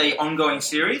Amulet is a ongoing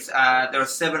series. There are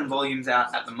 7 volumes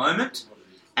out at the moment,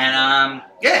 and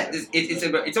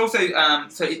it's also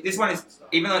this one is,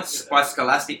 even though it's by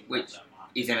Scholastic, which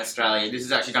is in Australia, this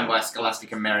is actually done by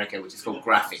Scholastic America, which is called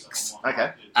Graphics.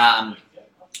 Okay.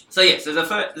 So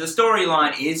the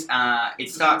storyline is it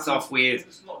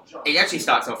actually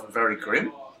starts off very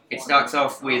grim. It starts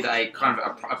off with a kind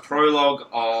of a prologue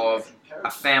of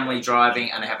a family driving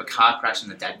and they have a car crash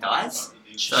and the dad dies.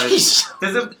 So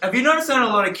have you noticed on a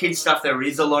lot of kids stuff there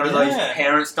is a lot of those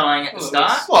parents dying at the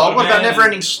start? Well, what about Never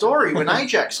Ending Story when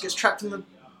Ajax gets trapped in the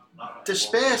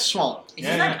despair swamp? Is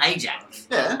his name Ajax?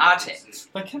 Yeah. Artex.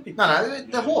 That can be. No,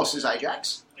 the horse is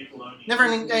Ajax. Never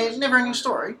Ending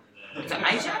Story. Is it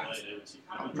Ajax?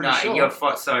 No, sure. You're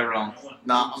so wrong.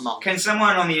 No, I'm not. Can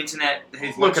someone on the internet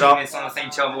who's watching this on the thing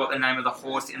tell me what the name of the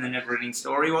horse in the Never-Ending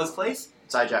Story was, please?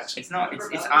 It's Ajax. It's not.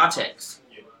 It's Artex.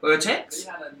 Urtex?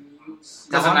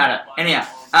 Doesn't matter. Anyhow,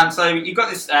 So you've got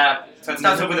this. So it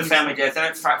starts off with a family death.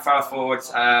 Then it fast forwards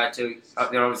to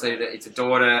there. Obviously, it's a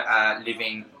daughter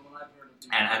living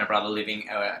and a brother living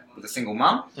with a single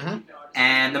mum. Mm-hmm.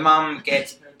 And the mum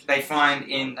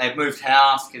they've moved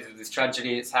house because of this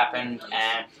tragedy that's happened,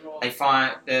 and they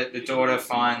find the daughter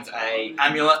finds a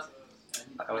amulet,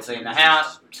 obviously in the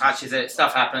house, touches it,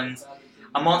 stuff happens.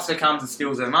 A monster comes and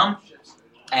steals her mum,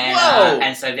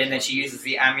 and so then she uses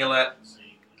the amulet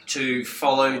to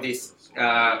follow this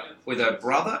with her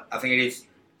brother. I think it is.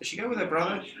 Does she go with her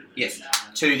brother? Yes.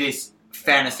 To this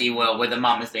fantasy world where the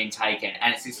mum has been taken,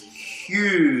 and it's this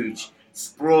huge,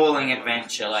 sprawling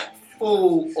adventure, like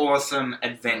full awesome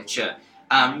adventure.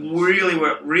 Really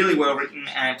well written,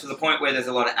 and to the point where there's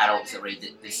a lot of adults that read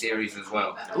this series as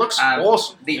well. It looks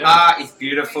awesome. The art is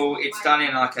beautiful. It's done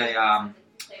in like a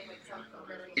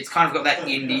it's kind of got that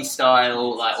indie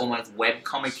style, like almost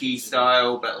webcomic-y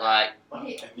style, but like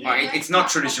it's not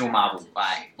traditional Marvel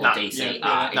or DC.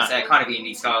 It's a kind of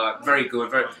indie style. Very good,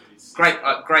 very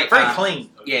great, very clean.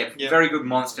 Yeah, very good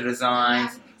monster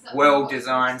designs, well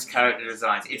designs, character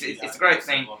designs. It's a great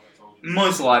thing.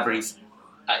 Most libraries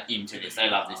are into this. They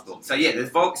love this book. So yeah,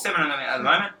 there's 7 of them at the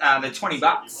moment. They're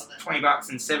 $20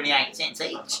 and 78 cents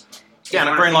each. Down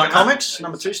at Greenlight Comics,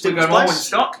 number 2, Stephen's We've got all in Place.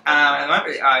 stock at the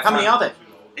moment. How many are there?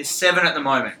 It's 7 at the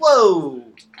moment. Whoa!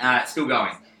 It's still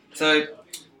going. So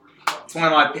it's one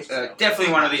of my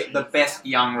definitely one of the best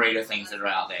young reader things that are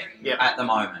out there at the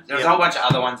moment. There's a whole bunch of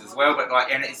other ones as well, but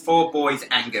and it's for boys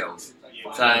and girls.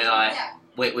 So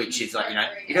which is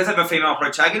it does have a female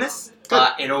protagonist,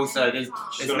 but it also there's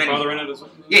got a brother in it as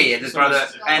well. Yeah, there's brother.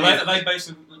 And are they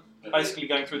basically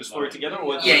going through the story together,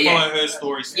 or follow her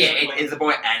story? It's a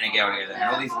boy and a girl together, and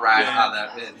all these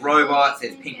there's robots,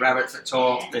 there's pink rabbits that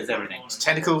talk, there's everything. It's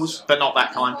tentacles, but not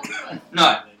that kind.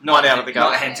 No, not out of the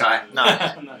gut. Not hentai. No,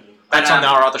 that's on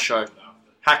our other show.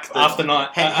 Hack the After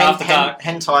Dark.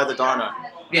 Hentai the Dino.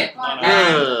 Yeah.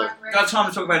 Got time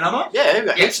to talk about another one? Yeah, we've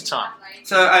got heaps of time.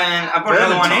 So, and I put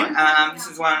another one in. This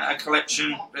is a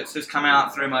collection that's just come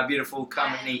out through my beautiful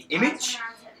company, Image.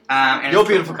 And Your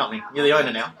beautiful company. You're the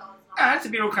owner now. It's a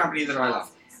beautiful company that I love.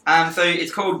 So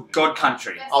it's called God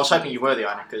Country. I was hoping you were the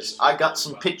owner because I got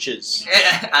some pictures.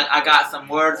 I got some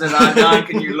words that I've done.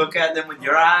 Can you look at them with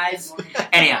your eyes?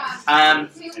 Anyhow,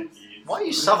 why are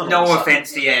you Southern? No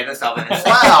offense to the Southerners.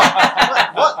 Wow.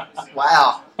 What?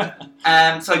 Wow.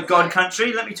 So God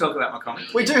Country. Let me talk about my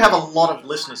comic. We do have a lot of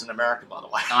listeners in America, by the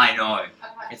way. I know.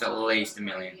 It's at least 1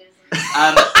 million.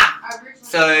 Let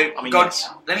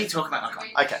me talk about my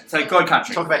comic. Okay. So God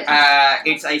Country. Talk about it.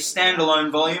 It's a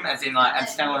standalone volume, as in a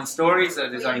standalone story. So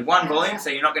there's only one volume, so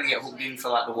you're not going to get hooked in for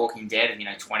The Walking Dead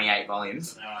and 28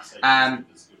 volumes.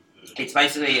 It's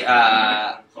basically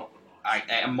a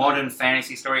modern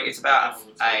fantasy story. It's about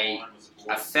a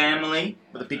family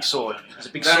with a big sword. There's a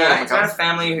big sword. It's about a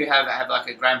family who have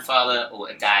a grandfather or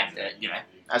a dad that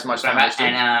as most families do.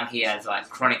 And he has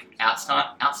chronic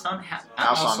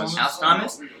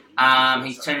Alzheimer's.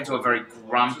 He's turned into a very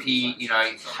grumpy,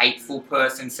 hateful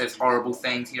person. Says horrible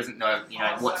things. He doesn't know,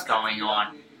 what's going on.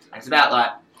 And it's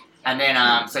about and then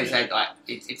so he said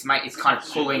it's kind of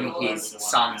pulling his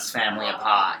son's family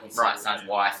apart. His son's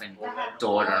wife and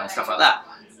daughter and stuff like that.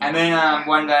 And then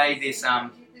one day this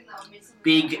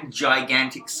big,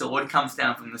 gigantic sword comes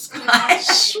down from the sky.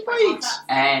 Sweet!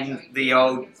 And the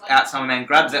old Alzheimer man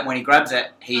grabs it. When he grabs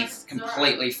it, he's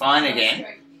completely fine again.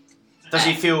 Does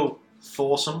he feel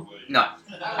Thorsome? No.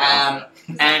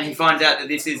 And he finds out that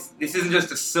this isn't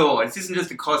just a sword. This isn't just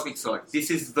a cosmic sword.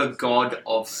 This is the god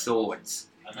of swords.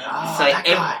 So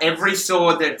every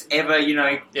sword that's ever,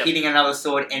 hitting another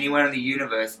sword anywhere in the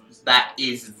universe, that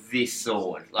is this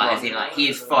sword. As in, he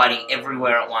is fighting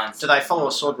everywhere at once. Do they follow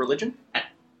a sword religion?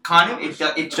 Kind of.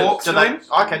 It talks to them.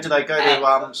 Okay, do they go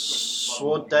to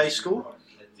Sword Day school?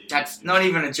 That's not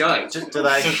even a joke. Do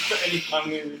they...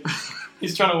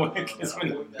 He's trying to work his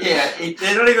window. Yeah,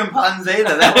 they're not even puns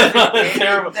either.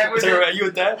 Terrible. Are you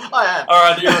a dad? I am.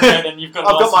 Alright, you're a dad and you've got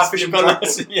I've got my official joke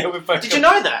book. Yeah, we've both Did you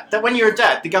know that when you're a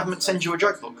dad, the government sends you a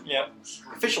joke book? Yeah.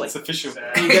 Officially. It's official.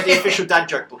 You get the official dad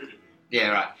joke book. Yeah,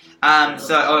 right. I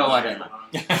don't know.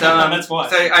 So, that's why.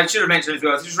 So I should have mentioned as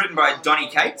well, it's written by Donny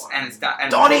Cates, and it's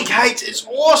done. Donny Cates is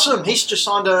awesome! He's just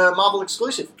signed a Marvel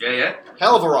exclusive. Yeah.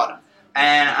 Hell of a writer.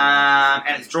 And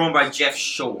it's drawn by Jeff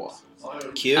Shaw.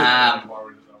 Cute.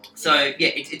 So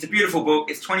yeah, it's a beautiful book.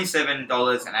 It's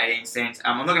 $27.18.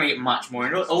 I'm not going to get much more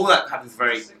into it. All that happens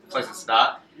very close to the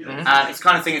start. Mm-hmm. It's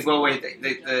kind of thing as well where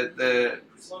the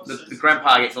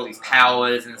grandpa gets all these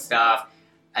powers and stuff,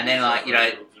 and then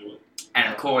and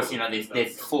of course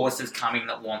there's forces coming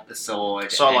that want the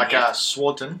sword. So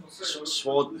Swordton,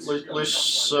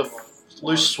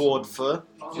 loose sword fur.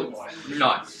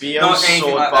 No, Beal not anything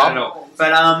sword like barb.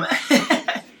 that at all.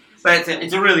 But but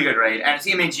it's a really good read, and it's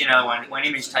Image. When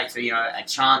Image takes a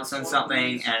chance on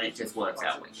something, and it just works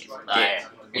out wicked. Like,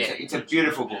 it's a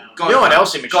beautiful book. You know what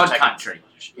else Image God should take Country.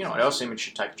 You know what else Image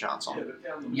should take a chance on?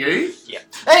 You? Yeah.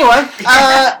 Anyway,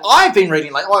 I've been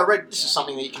reading lately. I read, this is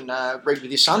something that you can read with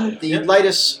your son, the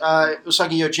latest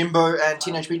Usagi Yojimbo and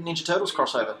Teenage Mutant Ninja Turtles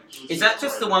crossover. Is that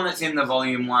just the one that's in the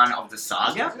volume 1 of the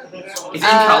saga? Is it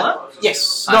in colour?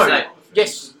 Yes. No.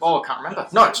 Yes. Oh, I can't remember.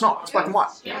 No, it's not. It's black and white.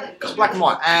 Yeah. It's black and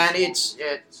white. And it's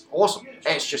awesome.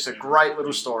 It's just a great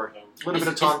little story. A little bit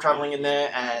of time travelling in there,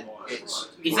 and it's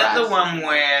Is rad. that the one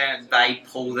where they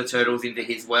pull the turtles into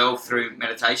his well through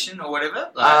meditation or whatever?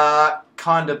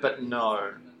 Kind of, but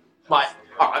no. Like,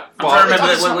 alright. I'm trying to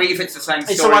remember if it's the same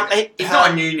It's story. the one It's not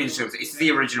a new Ninja Turtles. It's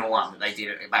the original one that they did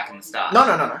it back in the start. No.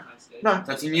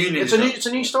 So it's a new Ninja Turtles. It's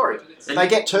a new story. They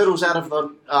get turtles out of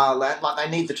the land. Like, they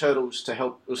need the turtles to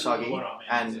help Usagi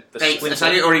and the Splinter.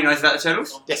 So he already knows about the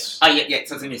turtles? Yes. Oh, yeah,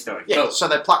 so it's a new story. Yeah, Cool. so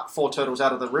they pluck 4 turtles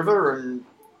out of the river and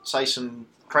say some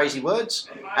crazy words,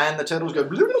 and the turtles go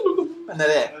and they're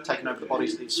there, taking over the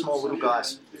bodies of these small little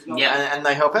guys. Yeah. And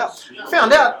they help out.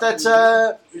 Found out that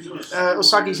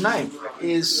Usagi's name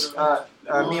is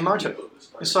Miyamoto.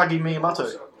 Usagi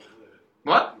Miyamoto.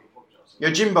 What?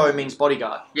 Yojimbo means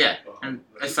bodyguard. Yeah, and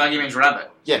Usagi means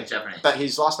rabbit in Japanese. But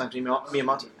his last name's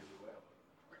Miyamoto.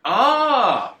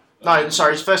 Oh! No,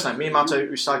 sorry, his first name, Miyamoto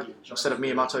Usagi, instead of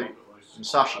Miyamoto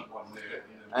Musashi.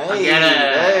 Hey,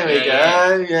 there we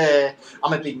go. Yeah,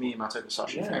 I'm a big Miyamoto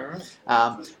Musashi fan.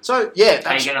 Right. So yeah,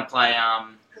 Are you gonna play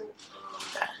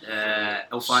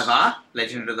L5R,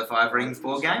 Legend of the Five Rings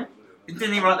board game?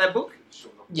 Didn't he write that book?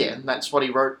 Yeah, and that's what he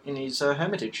wrote in his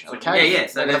Hermitage. The cave. Yeah.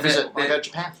 So when I go to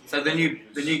Japan. So the new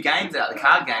game's out. The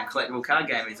card game, collectible card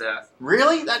game, is a.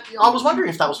 Really? I was wondering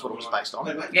if that was what it was based on.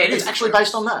 Yeah, it's actually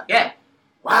based on that. Yeah.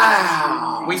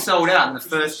 Wow. We sold out on the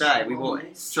first day. We bought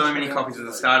so many copies of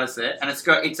the starter set, and it's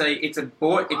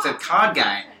a card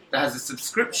game that has a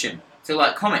subscription to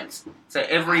like comics. So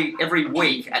every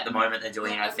week at the moment they're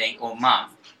doing, I think, or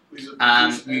month,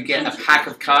 you get a pack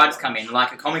of cards come in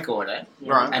like a comic order,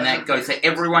 right? And that goes. So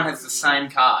everyone has the same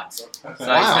cards. Okay.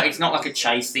 So it's not like a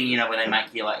chase thing, where they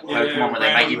make you like Pokemon, where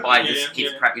they make you buy this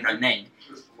gift crap you don't need.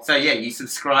 So you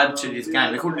subscribe to this game.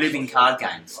 They're called living card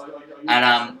games,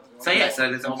 and so there's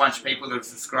a whole bunch of people that have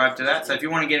subscribed to that. So if you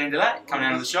want to get into that, come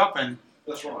down to the shop and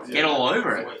get all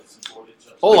over it.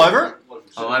 All over it?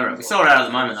 All over it. We sold out at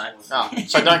the moment though. Oh,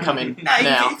 so don't come in no,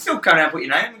 now. You can still come down and put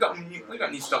your name. We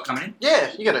got new stock coming in.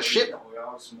 Yeah, you got a ship.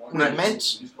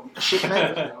 Immense. A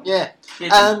shipment. Yeah.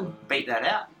 Beat that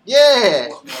out. Yeah.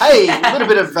 Hey, a little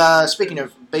bit of, speaking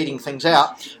of beating things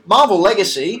out, Marvel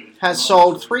Legacy has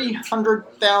sold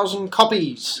 300,000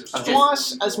 copies.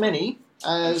 Twice as many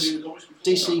as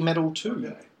DC Metal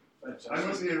 2.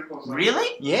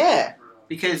 Really? Yeah.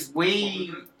 Because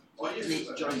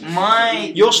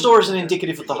your store isn't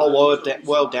indicative of the whole world,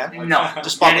 Dan. No,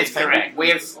 despite that is correct. We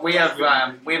have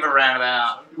around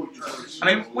about. I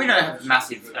mean, we don't have a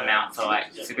massive amount for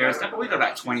like superhero stuff, but we've got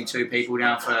about 22 people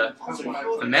down for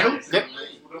metal. Yep.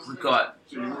 We've got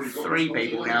 3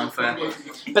 people down for.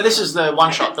 But this is the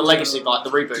one shot, the legacy, like the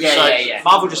reboot. Yeah.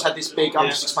 Marvel just had this big. I'm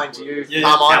just explaining to you. We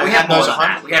had more than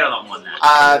that. We had a lot more than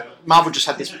that. Marvel just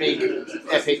had this big,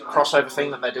 epic crossover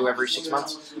thing that they do every 6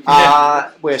 months,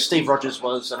 where Steve Rogers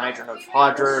was an agent of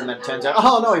Hydra, and then it turns out,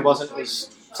 oh no, he wasn't. It was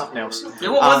something else. Yeah,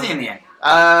 what was he in the end?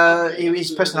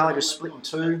 His personality was split in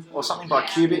 2 or something by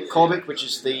Korvac, which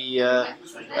is the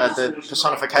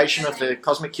personification of the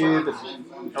cosmic cube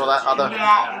and all that other.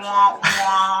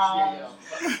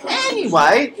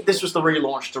 Anyway, this was the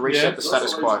relaunch to reset the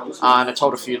status quo, and it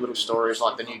told a few little stories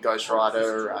like the new Ghost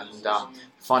Rider and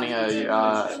finding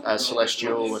a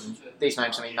Celestial, and these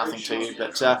names mean nothing to you,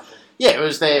 but it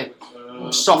was their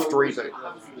soft reboot.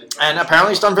 And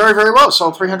apparently it's done very, very well. It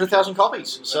sold 300,000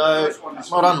 copies. So,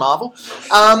 well done, Marvel.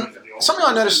 Something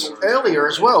I noticed earlier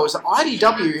as well is that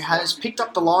IDW has picked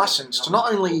up the license to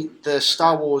not only the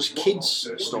Star Wars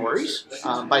kids stories,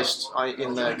 based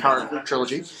in the current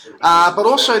trilogy, but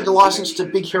also the license to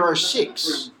Big Hero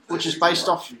 6, which is based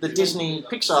off the Disney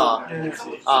Pixar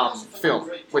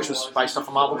film, which was based off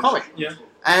a Marvel comic. Yeah.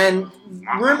 And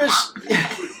rumours...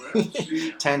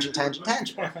 tangent.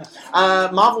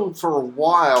 Marvel, for a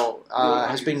while,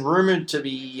 has been rumoured to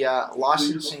be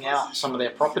licensing out some of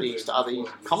their properties to other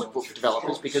comic book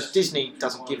developers because Disney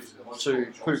doesn't give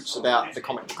 2 hoots about the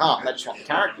comic book art. They just want the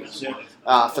characters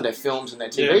for their films and their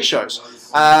TV shows.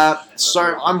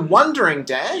 So I'm wondering,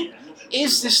 Dan,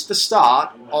 is this the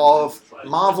start of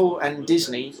Marvel and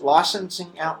Disney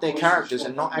licensing out their characters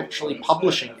and not actually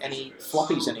publishing any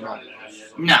floppies anymore?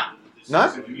 No.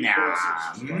 No? No.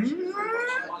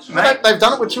 They've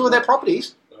done it with 2 of their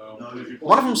properties.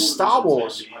 One of them's Star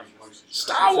Wars.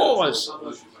 Star Wars!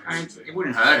 I mean, it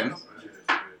wouldn't hurt them.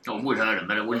 Well, it would hurt them,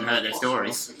 but it wouldn't hurt their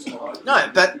stories.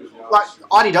 No, but like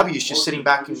IDW is just sitting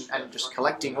back and just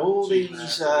collecting all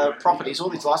these properties, all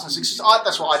these licenses.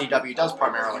 That's what IDW does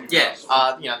primarily. Yeah.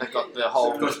 They've got the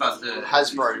whole Ghostbusters.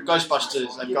 Hasbro,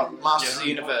 Ghostbusters. They've got Masters of the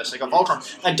Universe. They've got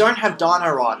Voltron. They don't have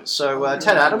Dino Riders. So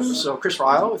Ted Adams or Chris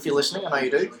Ryall, if you're listening, I know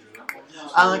you do.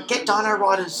 Get Dino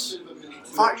Riders.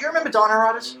 Do you remember Dino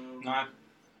Riders? No.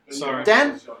 Sorry.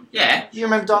 Dan? Yeah. You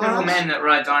remember Dino Little Riders? men that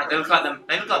ride dinosaurs. They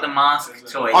look like the mask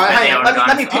toys. All right,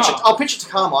 let me pitch it. I'll pitch it to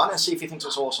Carmine and see if he thinks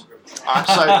it's awesome. All right,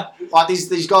 so like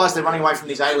these guys, they're running away from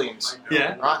these aliens.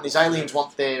 Yeah. Right, and these aliens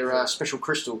want their special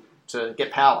crystal to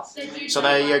get power. So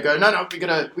they go, no, we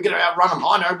gotta outrun them.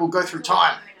 I know, we'll go through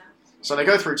time. So they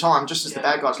go through time just as the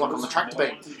bad guys lock on the tractor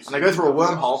beam, and they go through a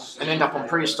wormhole and end up on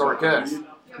prehistoric Earth.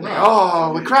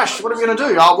 Oh, we crashed. What are we going to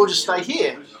do? Oh, we'll just stay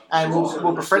here. And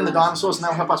we'll befriend the dinosaurs and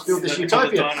they'll help us build this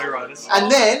utopia.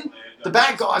 And then the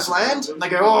bad guys land and they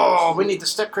go, oh, we need the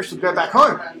step crystal to go back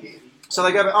home. So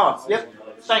they go back, oh, yep,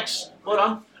 thanks. Well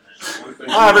done.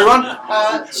 Hi, everyone.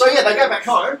 They go back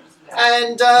home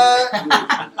and,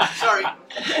 sorry,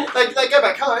 they go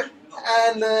back home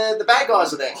and the bad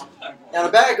guys are there. Now,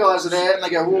 the bad guys are there and they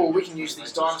go, oh, we can use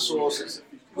these dinosaurs as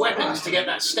weapons to get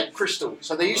that step crystal.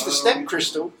 So they use the step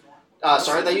crystal.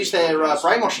 They use their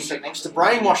brainwashing techniques to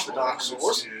brainwash the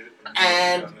dinosaurs,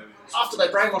 and after they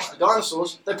brainwash the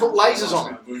dinosaurs, they put lasers on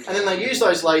them, and then they use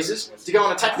those lasers to go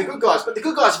and attack the good guys. But the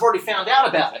good guys have already found out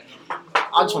about it.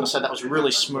 I just want to say that was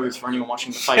really smooth for anyone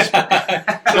watching the Facebook.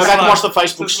 Go back and watch the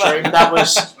Facebook stream. That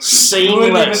was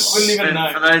seamless. Wouldn't even know.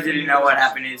 For those who didn't know what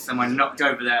happened is someone knocked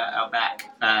over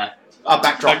our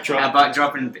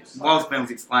backdrop, and whilst Ben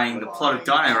was explaining the plot of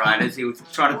Dino Riders, he was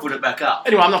trying to put it back up.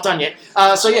 Anyway, I'm not done yet.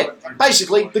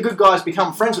 Basically, the good guys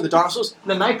become friends with the dinosaurs, and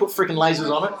then they put freaking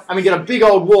lasers on it, and we get a big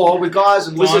old war with guys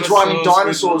and lizards riding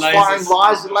dinosaurs, firing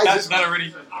lasers. That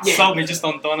already sold me just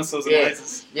on dinosaurs and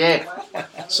lasers. Yeah.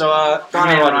 So, Dino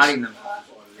Men Riders. riding them.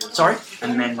 Sorry?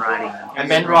 And men riding them. And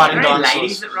men riding Are there any dinosaurs.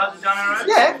 ladies that ride the Dino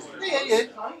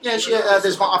Riders? Yeah,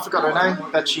 there's one, I forgot her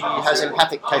name, but she has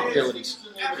empathic capabilities.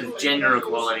 Gender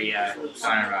equality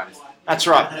Dino Riders. That's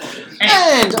right.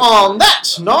 And on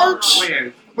that note,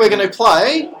 we're going to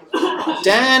play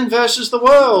Dan versus the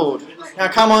World. Now,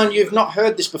 come on, you've not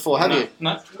heard this before, have you?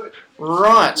 No.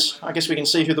 Right. I guess we can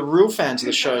see who the real fans of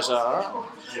the shows are.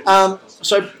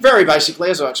 So, very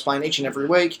basically, as I explain each and every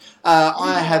week,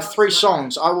 I have 3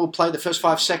 songs. I will play the first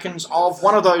 5 seconds of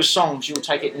one of those songs. You'll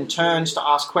take it in turns to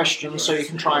ask questions so you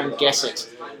can try and guess it.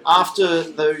 After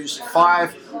those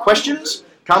 5 questions,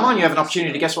 come on, you have an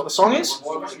opportunity to guess what the song is.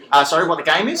 What the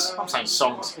game is. I'm saying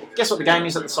songs. Guess what the game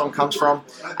is that the song comes from.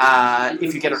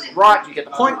 If you get it right, you get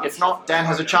the point. If not, Dan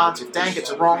has a chance. If Dan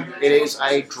gets it wrong, it is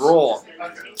a draw.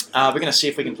 We're going to see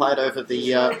if we can play it over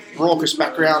the raucous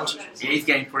background. It is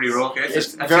getting pretty raucous.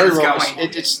 It's very raucous.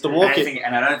 It's the raucous.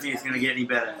 And I don't think it's going to get any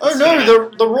better. Oh no,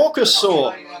 the raucous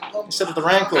saw instead of the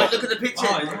rancor. Look at the picture.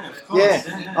 Oh,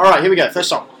 Yeah. All right, here we go. First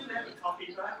song.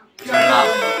 Turn it up.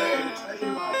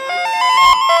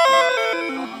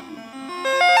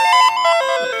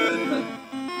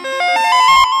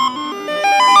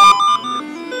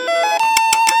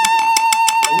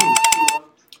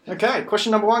 Okay,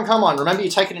 question number 1, come on. Remember, you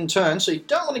take it in turns, so you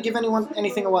don't want to give anyone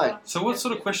anything away. So what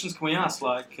sort of questions can we ask?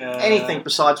 Anything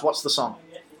besides what's the song.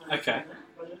 Okay.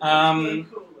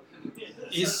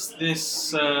 Is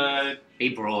this... Be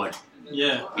broad.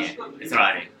 Yeah. Yeah, it's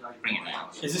alright. Bring it down.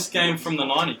 Is this game from the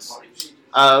 90s?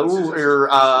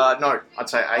 No, I'd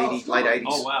say late 80s.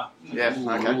 Oh, wow. Yeah,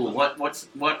 okay. Ooh,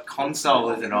 what console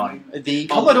is it on? The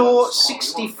Commodore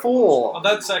 64. Oh,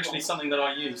 that's actually something that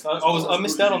I used. I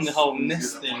missed out on the whole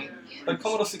NES thing. But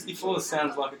Commodore 64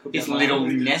 sounds like it could be This little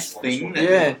NES thing.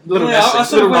 Yeah, little NES.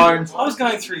 NES, little known. I was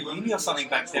going through uni or something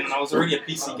back then, and I was already a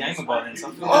PC gamer by then. So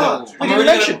We didn't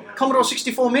mention Commodore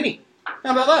 64 Mini.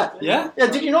 How about that? Yeah? Yeah,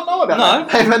 did you not know about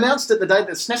that? No. They've announced it the day that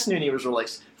SNES Mini was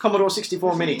released. Commodore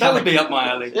 64 Mini. That would be up my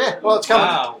alley. Yeah, well, it's coming.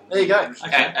 Wow. There you go.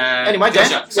 Okay. Anyway,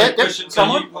 Dan.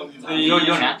 Come on.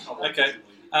 You're now. Okay.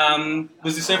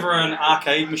 Was this ever an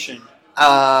arcade machine?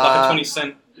 Like a 20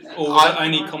 cent? Or was it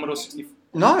only Commodore 64?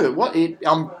 No,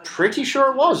 I'm pretty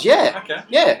sure it was, yeah. Okay.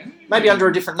 Yeah, maybe under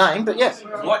a different name, but yeah.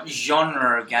 What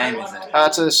genre of game is it?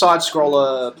 It's a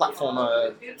side-scroller,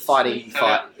 platformer, fighty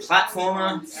fight.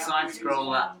 Platformer,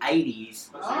 side-scroller, 80s,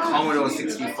 Commodore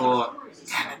 64.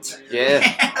 Damn it.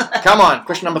 Yeah. Come on,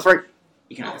 question number 3.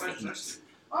 You can ask the hints.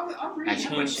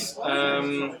 Hints.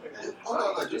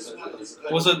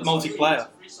 Was it multiplayer?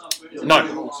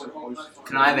 No.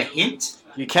 Can I have a hint?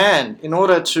 You can. In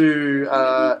order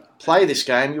to play this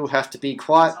game, you'll have to be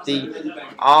quite the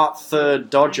artful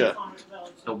dodger.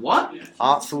 The what?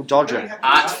 Artful dodger.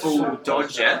 Artful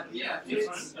dodger.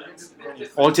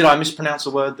 Or did I mispronounce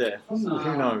a word there? Ooh,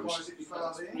 who knows?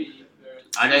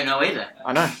 I don't know either.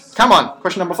 I know. Come on,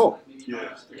 question number 4.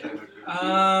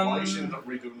 I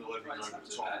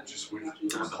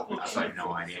have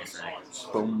no idea.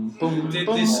 Boom, boom,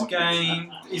 This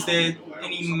game, is there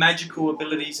any magical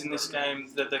abilities in this game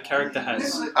that the character has?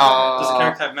 Does the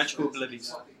character have magical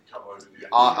abilities?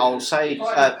 I'll say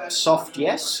soft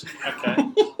yes. Okay.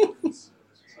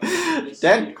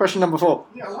 Dan, question number 4.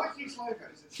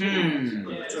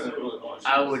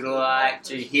 I would like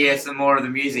to hear some more of the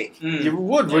music. You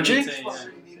would you?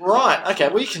 Right, okay,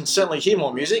 well you can certainly hear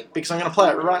more music because I'm going to play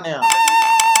it right now.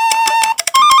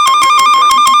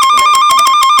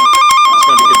 It's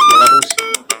going to be good for the levels.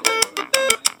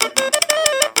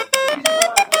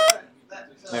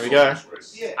 There we go.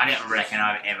 I don't reckon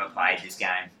I've ever played this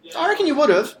game. I reckon you would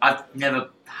have. I've never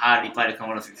hardly played a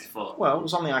Commodore 64. Well, it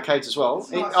was on the arcades as well.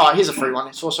 Here's a free one.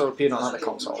 It's also appeared on other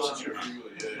consoles.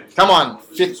 Come on,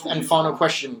 5th and final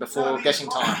question before guessing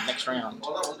time, next round.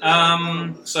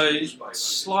 So,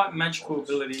 slight magical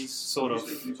abilities, sort of.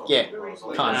 Yeah,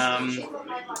 kind of.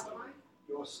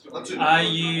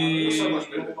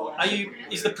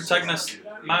 Is the protagonist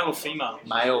male or female?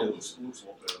 Male.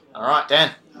 Alright,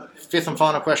 Dan. 5th and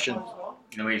final question.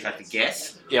 Then we just have to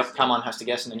guess. Yep, come on, has to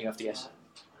guess and then you have to guess.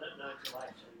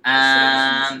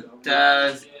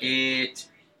 Does it...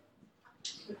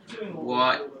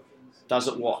 What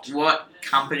what?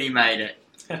 company made it?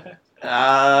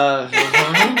 Well,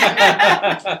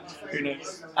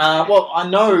 I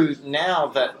know now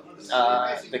that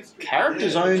the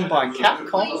character's owned by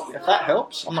Capcom, if that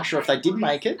helps. I'm not sure if they did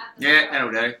make it. Yeah,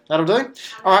 that'll do. That'll do?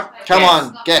 Alright, come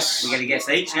on, guess. We're going to guess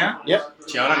each now? Yep.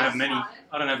 Gee, I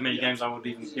don't have many games I would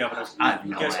even be able to guess, but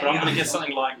I'm going to guess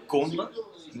something like Gauntlet.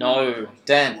 No.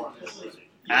 Dan.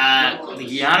 The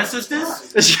Gianna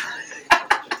Sisters?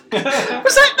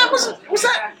 Was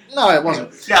that? No, it wasn't.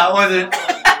 No, it wasn't.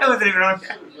 It wasn't even on.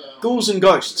 Ghouls and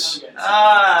Ghosts.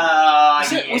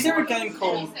 Was there a game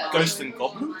called Ghosts and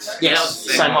Goblins? Yes,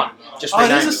 same one. Just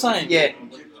it is the same? Yeah.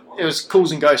 It was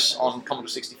Ghouls and Ghosts on Commodore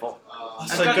 64.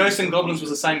 So Ghosts and Goblins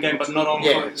was the same game, but not on...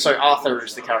 Yeah, so Arthur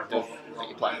is the character that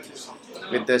you play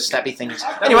with the stabby things.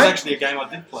 That Anyway, was actually a game I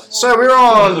did play. so we're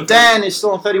on... Dan is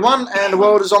still on 31, and the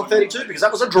world is on 32, because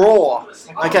that was a draw.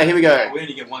 Okay, here we go. We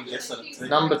only get one guess at it, too.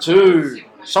 Number 2.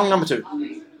 Song number 2.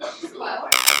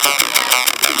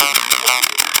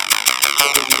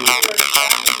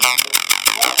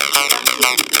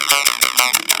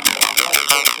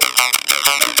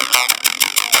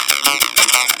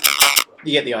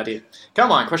 You get the idea.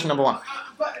 Come on, question number 1.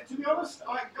 But to be honest,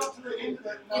 I got to the end of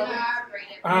it.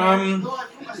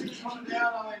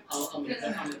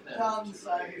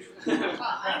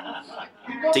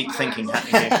 Deep thinking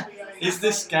happening here. Is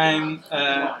this game...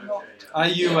 are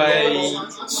you a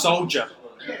soldier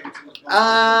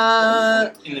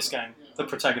in this game? The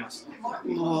protagonist?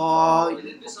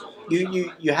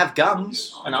 You have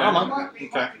guns and armor.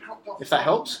 Okay. If that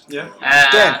helps. Yeah.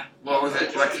 Dan. What was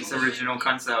it? What's its original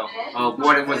console? Or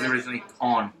what it was originally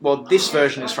on? Well, this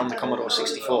version is from the Commodore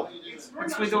 64.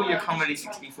 What's with all your Comedy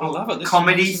 64? I love it.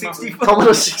 Comedy 64?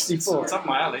 Commodore 64. It's up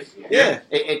my alley. Yeah.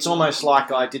 It's almost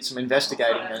like I did some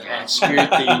investigating and skewed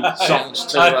the songs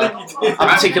to a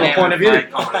particular point of view.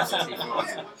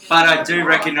 But I do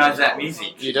recognise that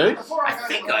music. You do? I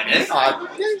think I do. Yeah,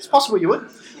 it's possible you would.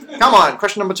 Come on,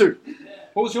 question number 2.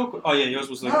 What was your... Oh, yeah, yours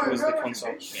was the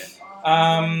console.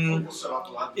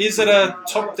 Is it a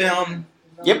top-down...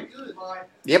 Yep.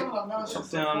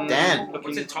 Top-down... Dan.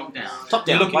 What's a top-down? Top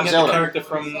You're down, looking like at Zelda. the character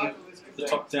from the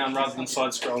top-down rather than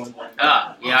side-scrolling.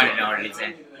 Yeah, I don't know what it is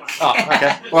then. Oh,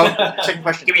 okay. Well, second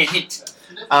question. Give me a hint.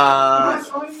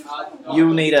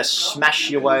 You'll need to smash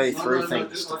your way through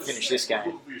things to finish this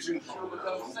game.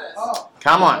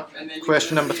 Come on.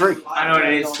 Question number 3. I know what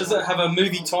it is. Does it have a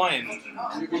movie tie-in?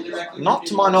 Not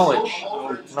to my knowledge.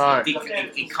 No.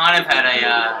 It kind of had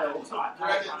a...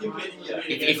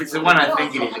 if it's the one I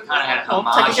think it is, it kind of had a Oh, take a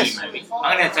homage guess. movie.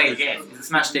 I'm going to take a guess. Is it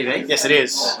Smash TV? Yes, it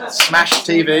is. Smash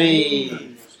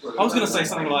TV. I was going to say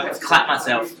something like Clap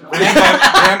myself.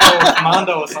 Rambo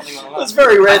Commando or something like that. It's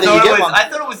very rare that you get one. I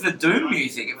thought it was the Doom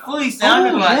music. It fully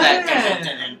sounded like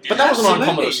that. But that wasn't on Absolutely.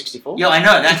 Commodore 64. Yeah, I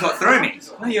know. That's what threw me.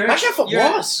 No, you're Actually, I thought it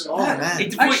you're- was. Oh, man.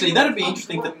 Actually, that'd be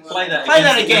interesting to play that. Play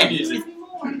that against the again. music.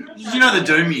 Did you know the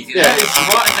Doom music? Yeah. That is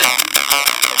right.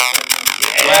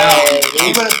 Wow,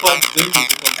 you better play Doom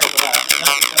music.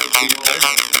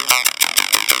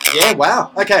 Yeah,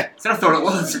 wow. Okay. So I thought it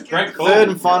was. Great call. Third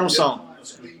and final song.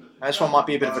 Now, this one might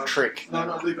be a bit of a trick.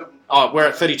 Oh, we're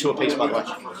at 32 apiece, by the way.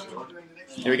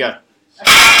 Here we go.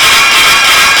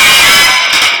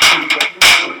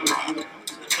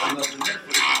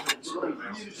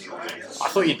 I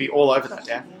thought you'd be all over that,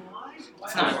 Dan.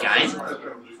 It's not a game.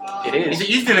 It is. Is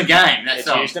it used in a game? That's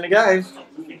It's used in a game.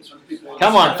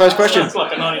 Come on, first question. It's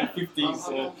like a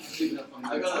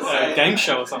 1950s game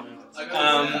show or something.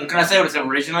 Can I say what it's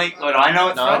originally? What I know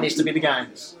it's No, from? it needs to be the game.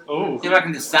 Oh. See if I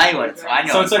can just say what it's. I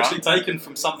know. So it's from. actually taken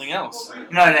from something else.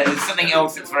 No, there's something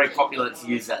else that's very popular to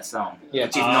use that song. Yeah.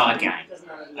 Which is not a game.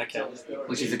 Okay.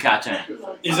 Which is a cartoon.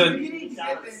 Is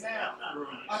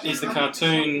the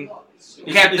cartoon?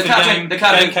 The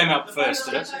game came out first,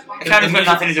 did it? The cartoon's got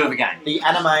nothing to do with the game. The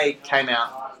anime came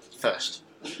out first.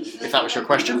 If that was your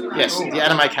question, yes, the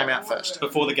anime came out first.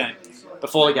 Before the game.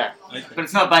 Before the game. Okay. But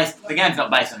it's not based. The game's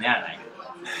not based on the anime.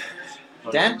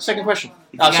 Dan, second question.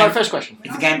 Sorry, first question.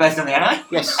 Is the game based on the anime?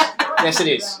 Yes. Yes, it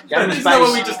is. Game is Isn't that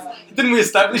what based... didn't we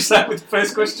establish that with the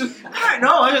first question?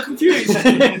 No, I got confused.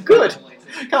 Good.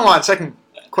 Come on, second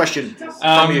question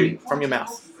from your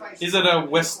mouth. Is it a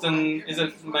Western? Is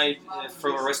it made for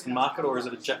a Western market or is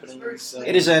it a Japanese?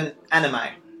 It is an anime.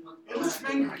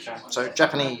 Okay. So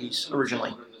Japanese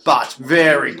originally, but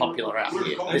very popular out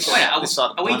here. This side of the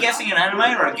Are we planet. guessing an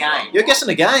anime or a game? You're guessing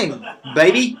a game,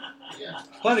 baby.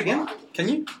 Play it again. Can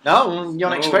you? No, your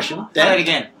next question. Say it Dan.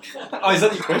 again. Oh, is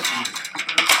that your question? I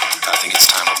think it's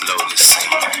time to blow this scene.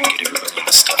 Get everybody in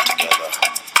the stuff together.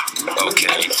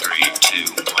 Okay, 3, 2,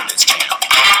 1, it's jam.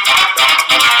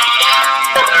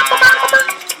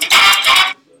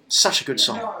 Such a good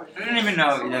song. I didn't even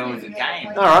know there was a game.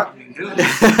 All right.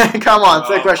 Come on,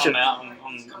 third question. I'm out.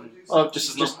 Oh,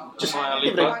 just my alley,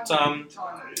 give it a- but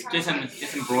Just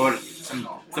some broad, some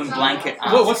blanket.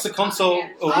 what's the console?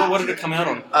 Or what did it come out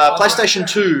on? PlayStation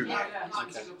 2.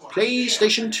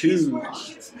 PlayStation 2.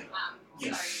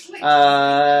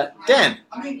 Dan.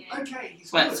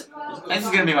 Wait, this is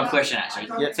going to be my question actually.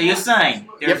 Yep. So you're saying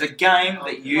there is a game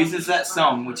that uses that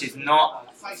song, which is not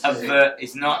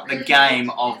is not the game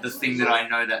of the thing that I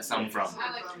know that song from.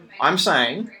 I'm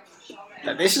saying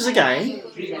that this is a game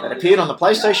that appeared on the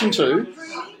PlayStation 2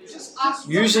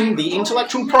 using the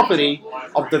intellectual property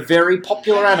of the very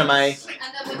popular anime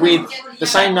with the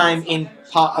same name in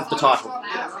part of the title.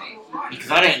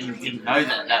 Because I didn't know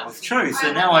that was true,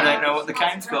 so now I don't know what the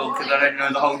game's called because I don't know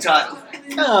the whole title.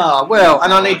 Ah, well,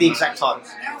 and I need the exact title.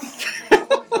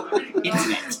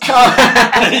 Internet.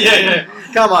 Yeah.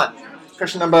 Come on.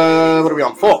 Question number, what are we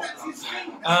on? 4.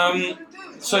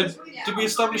 So did we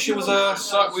establish it was a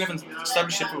side? We haven't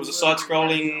established if it was a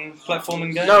side-scrolling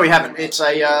platforming game. No, we haven't. It's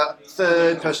a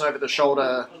third person over the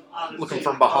shoulder, looking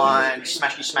from behind,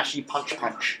 smashy,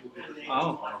 punch.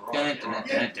 Oh. Dan.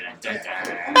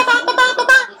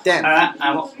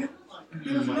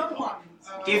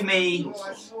 Give me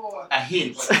a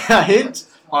hint A hint?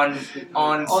 on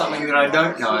something that I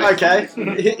don't know. Okay,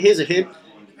 here's a hint.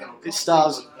 It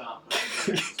stars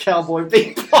Cowboy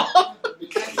Bebop.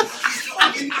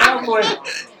 Cowboy.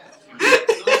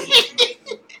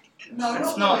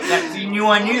 It's not. You knew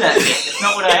I knew that. It's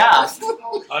not what I asked.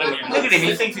 I don't even know. Look at him.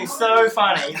 He thinks he's so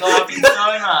funny. He's laughing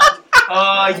so much.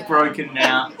 Oh, he's broken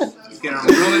now. He's going to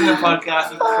ruin the podcast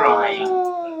with crying.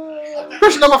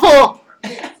 Question number 4.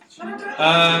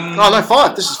 Oh, no,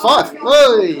 5. This is 5.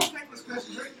 Hey.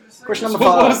 Question number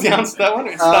 5. What was the answer to that one?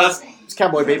 It stars It's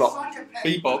Cowboy Bebop.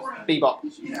 Bebop. Bebop.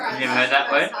 You never heard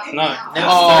that word? No. That's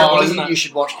Oh, terrible, isn't it? you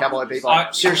should watch Cowboy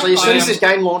Bebop. Seriously, as soon as this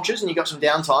game launches and you got some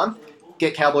downtime,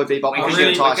 get Cowboy Bebop. We Watch could the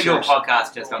entire do a series.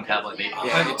 podcast just on Cowboy Bebop.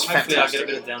 Yeah, it's Hopefully I'll get a fantastic.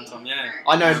 bit of downtime, yeah.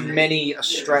 I know many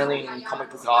Australian comic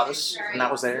book artists, and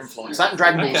that was their influence. That and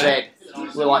Dragon Ball Z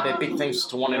were like their big things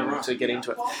to want to get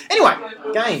into it. Anyway,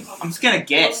 game. I'm just going to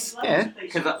guess. Yeah.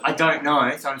 Because I don't know,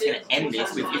 so I'm just going to end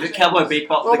this with, is it Cowboy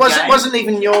Bebop Well, the game? it wasn't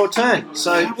even your turn,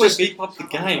 so it Cowboy was... Bebop the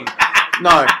game.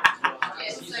 No.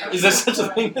 Is there such a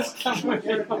thing as Cowboy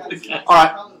Bebop the game?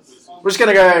 Alright, we're just going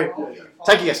to go...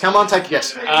 Take a guess. Come on, take a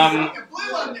guess. Just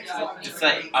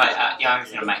say, I'm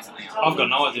just going to make something up. I've got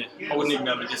no idea. I wouldn't even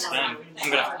be able to guess the game.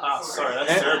 I'm going to have to pass. Sorry,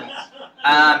 that's terrible.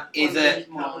 Is it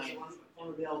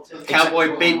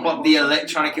Cowboy Bebop the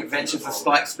Electronic Adventures of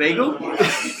Spike Spiegel?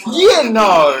 Yeah,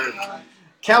 no!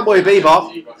 Cowboy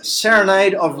Bebop,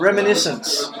 Serenade of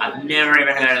Reminiscence. I've never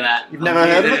even heard of that. You've never I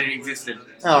knew heard of that it? it existed.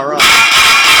 Alright.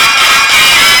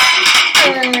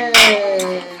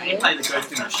 I didn't play the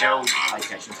Ghost in the Shell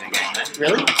PlayStation 2 game, though.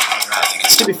 Really?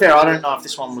 To be fair, I don't know if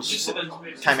this one Did you was see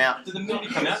came out. Did the movie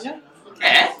come out yet?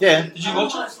 Yeah. Yeah. Did you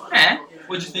watch it? Yeah.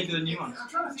 What did you think of the new one?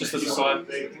 Just as a side.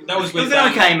 That was with. It was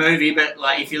an okay movie, but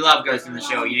like if you love Ghost in the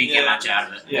Shell, you didn't get much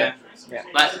out of it. Yeah.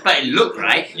 But it looked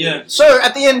great. Yeah. So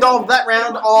at the end of that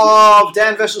round of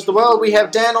Dan versus the World, we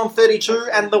have Dan on 32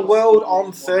 and the World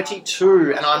on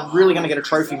 32, and I'm really going to get a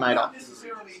trophy made up.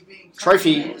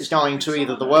 Trophy is going to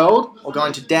either the World or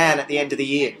going to Dan at the end of the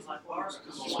year.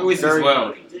 Who is this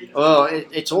World? Well,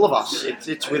 it's all of us.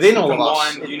 It's within all of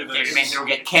us. It means it'll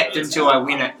get kept until I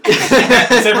win it.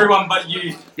 It's everyone but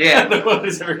you. Yeah. The world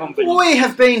is everyone but you. We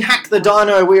have been Hack the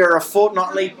Dino. We are a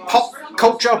fortnightly pop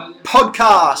culture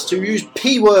podcast who use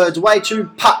P words way too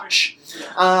much.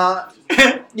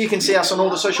 You can see us on all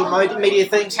the social media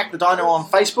things, Hack the Dino on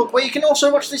Facebook, where you can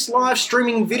also watch this live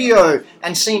streaming video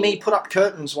and see me put up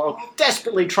curtains while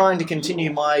desperately trying to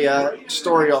continue my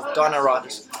story of Dino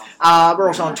Riders. We're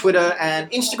also on Twitter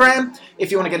and Instagram. If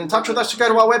you want to get in touch with us, go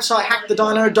to our website,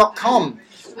 hackthedino.com.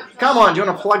 Come on, do you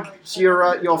want to plug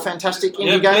your fantastic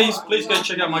indie game? Please go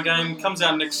check out my game. Comes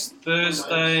out next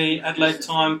Thursday, Adelaide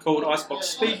time, called Icebox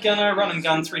Speed Gunner, run and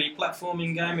gun 3D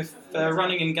platforming game. If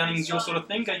running and gunning is your sort of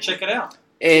thing, go check it out.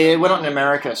 We're not in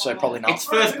America, so probably not. It's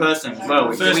first person as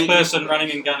well. First person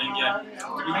running and gunning, yeah.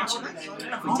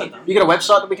 You got a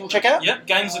website that we can check out? Yep,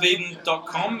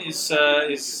 gamesofeden.com is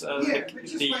the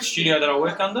studio that I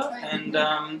work under, and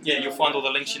you'll find all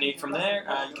the links you need from there.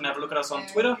 You can have a look at us on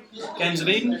Twitter, Games of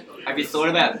Eden. Have you thought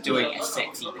about doing a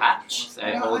sexy patch so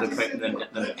all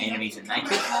the enemies are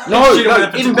naked? No,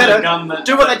 even better.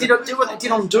 Do what they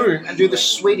did on Doom and do the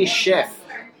Swedish Chef.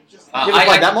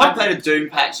 I played a Doom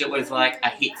patch that was like a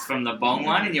hits from the bong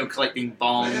one, and you're collecting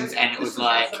bongs, and it was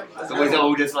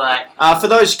all just like. For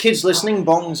those kids listening,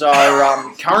 bongs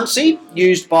are currency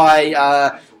used by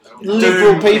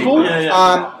liberal people,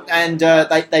 and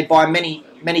they buy many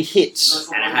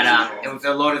hits. And it had it was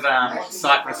a lot of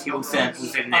Cypress Hill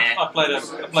samples in there. I played a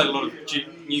lot of Duke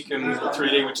Nukem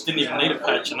 3D, which didn't even need a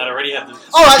patch, and that already had the.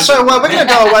 All right, so we're going to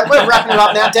go away. We're wrapping it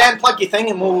up now. Dan, plug your thing,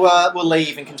 and we'll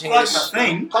leave and continue. Plug my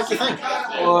thing. Plug your thing.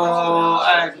 Or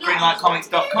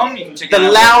greenlightcomics.com. You can check the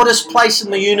loudest place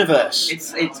in the universe.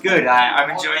 It's good. I'm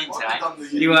enjoying it today.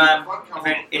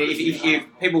 If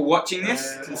people watching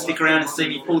this can stick around and see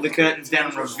me pull the curtains down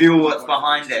and reveal what's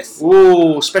behind us.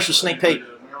 Ooh, special sneak peek.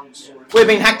 We've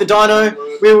been Hack the Dino.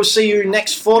 We will see you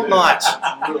next fortnight.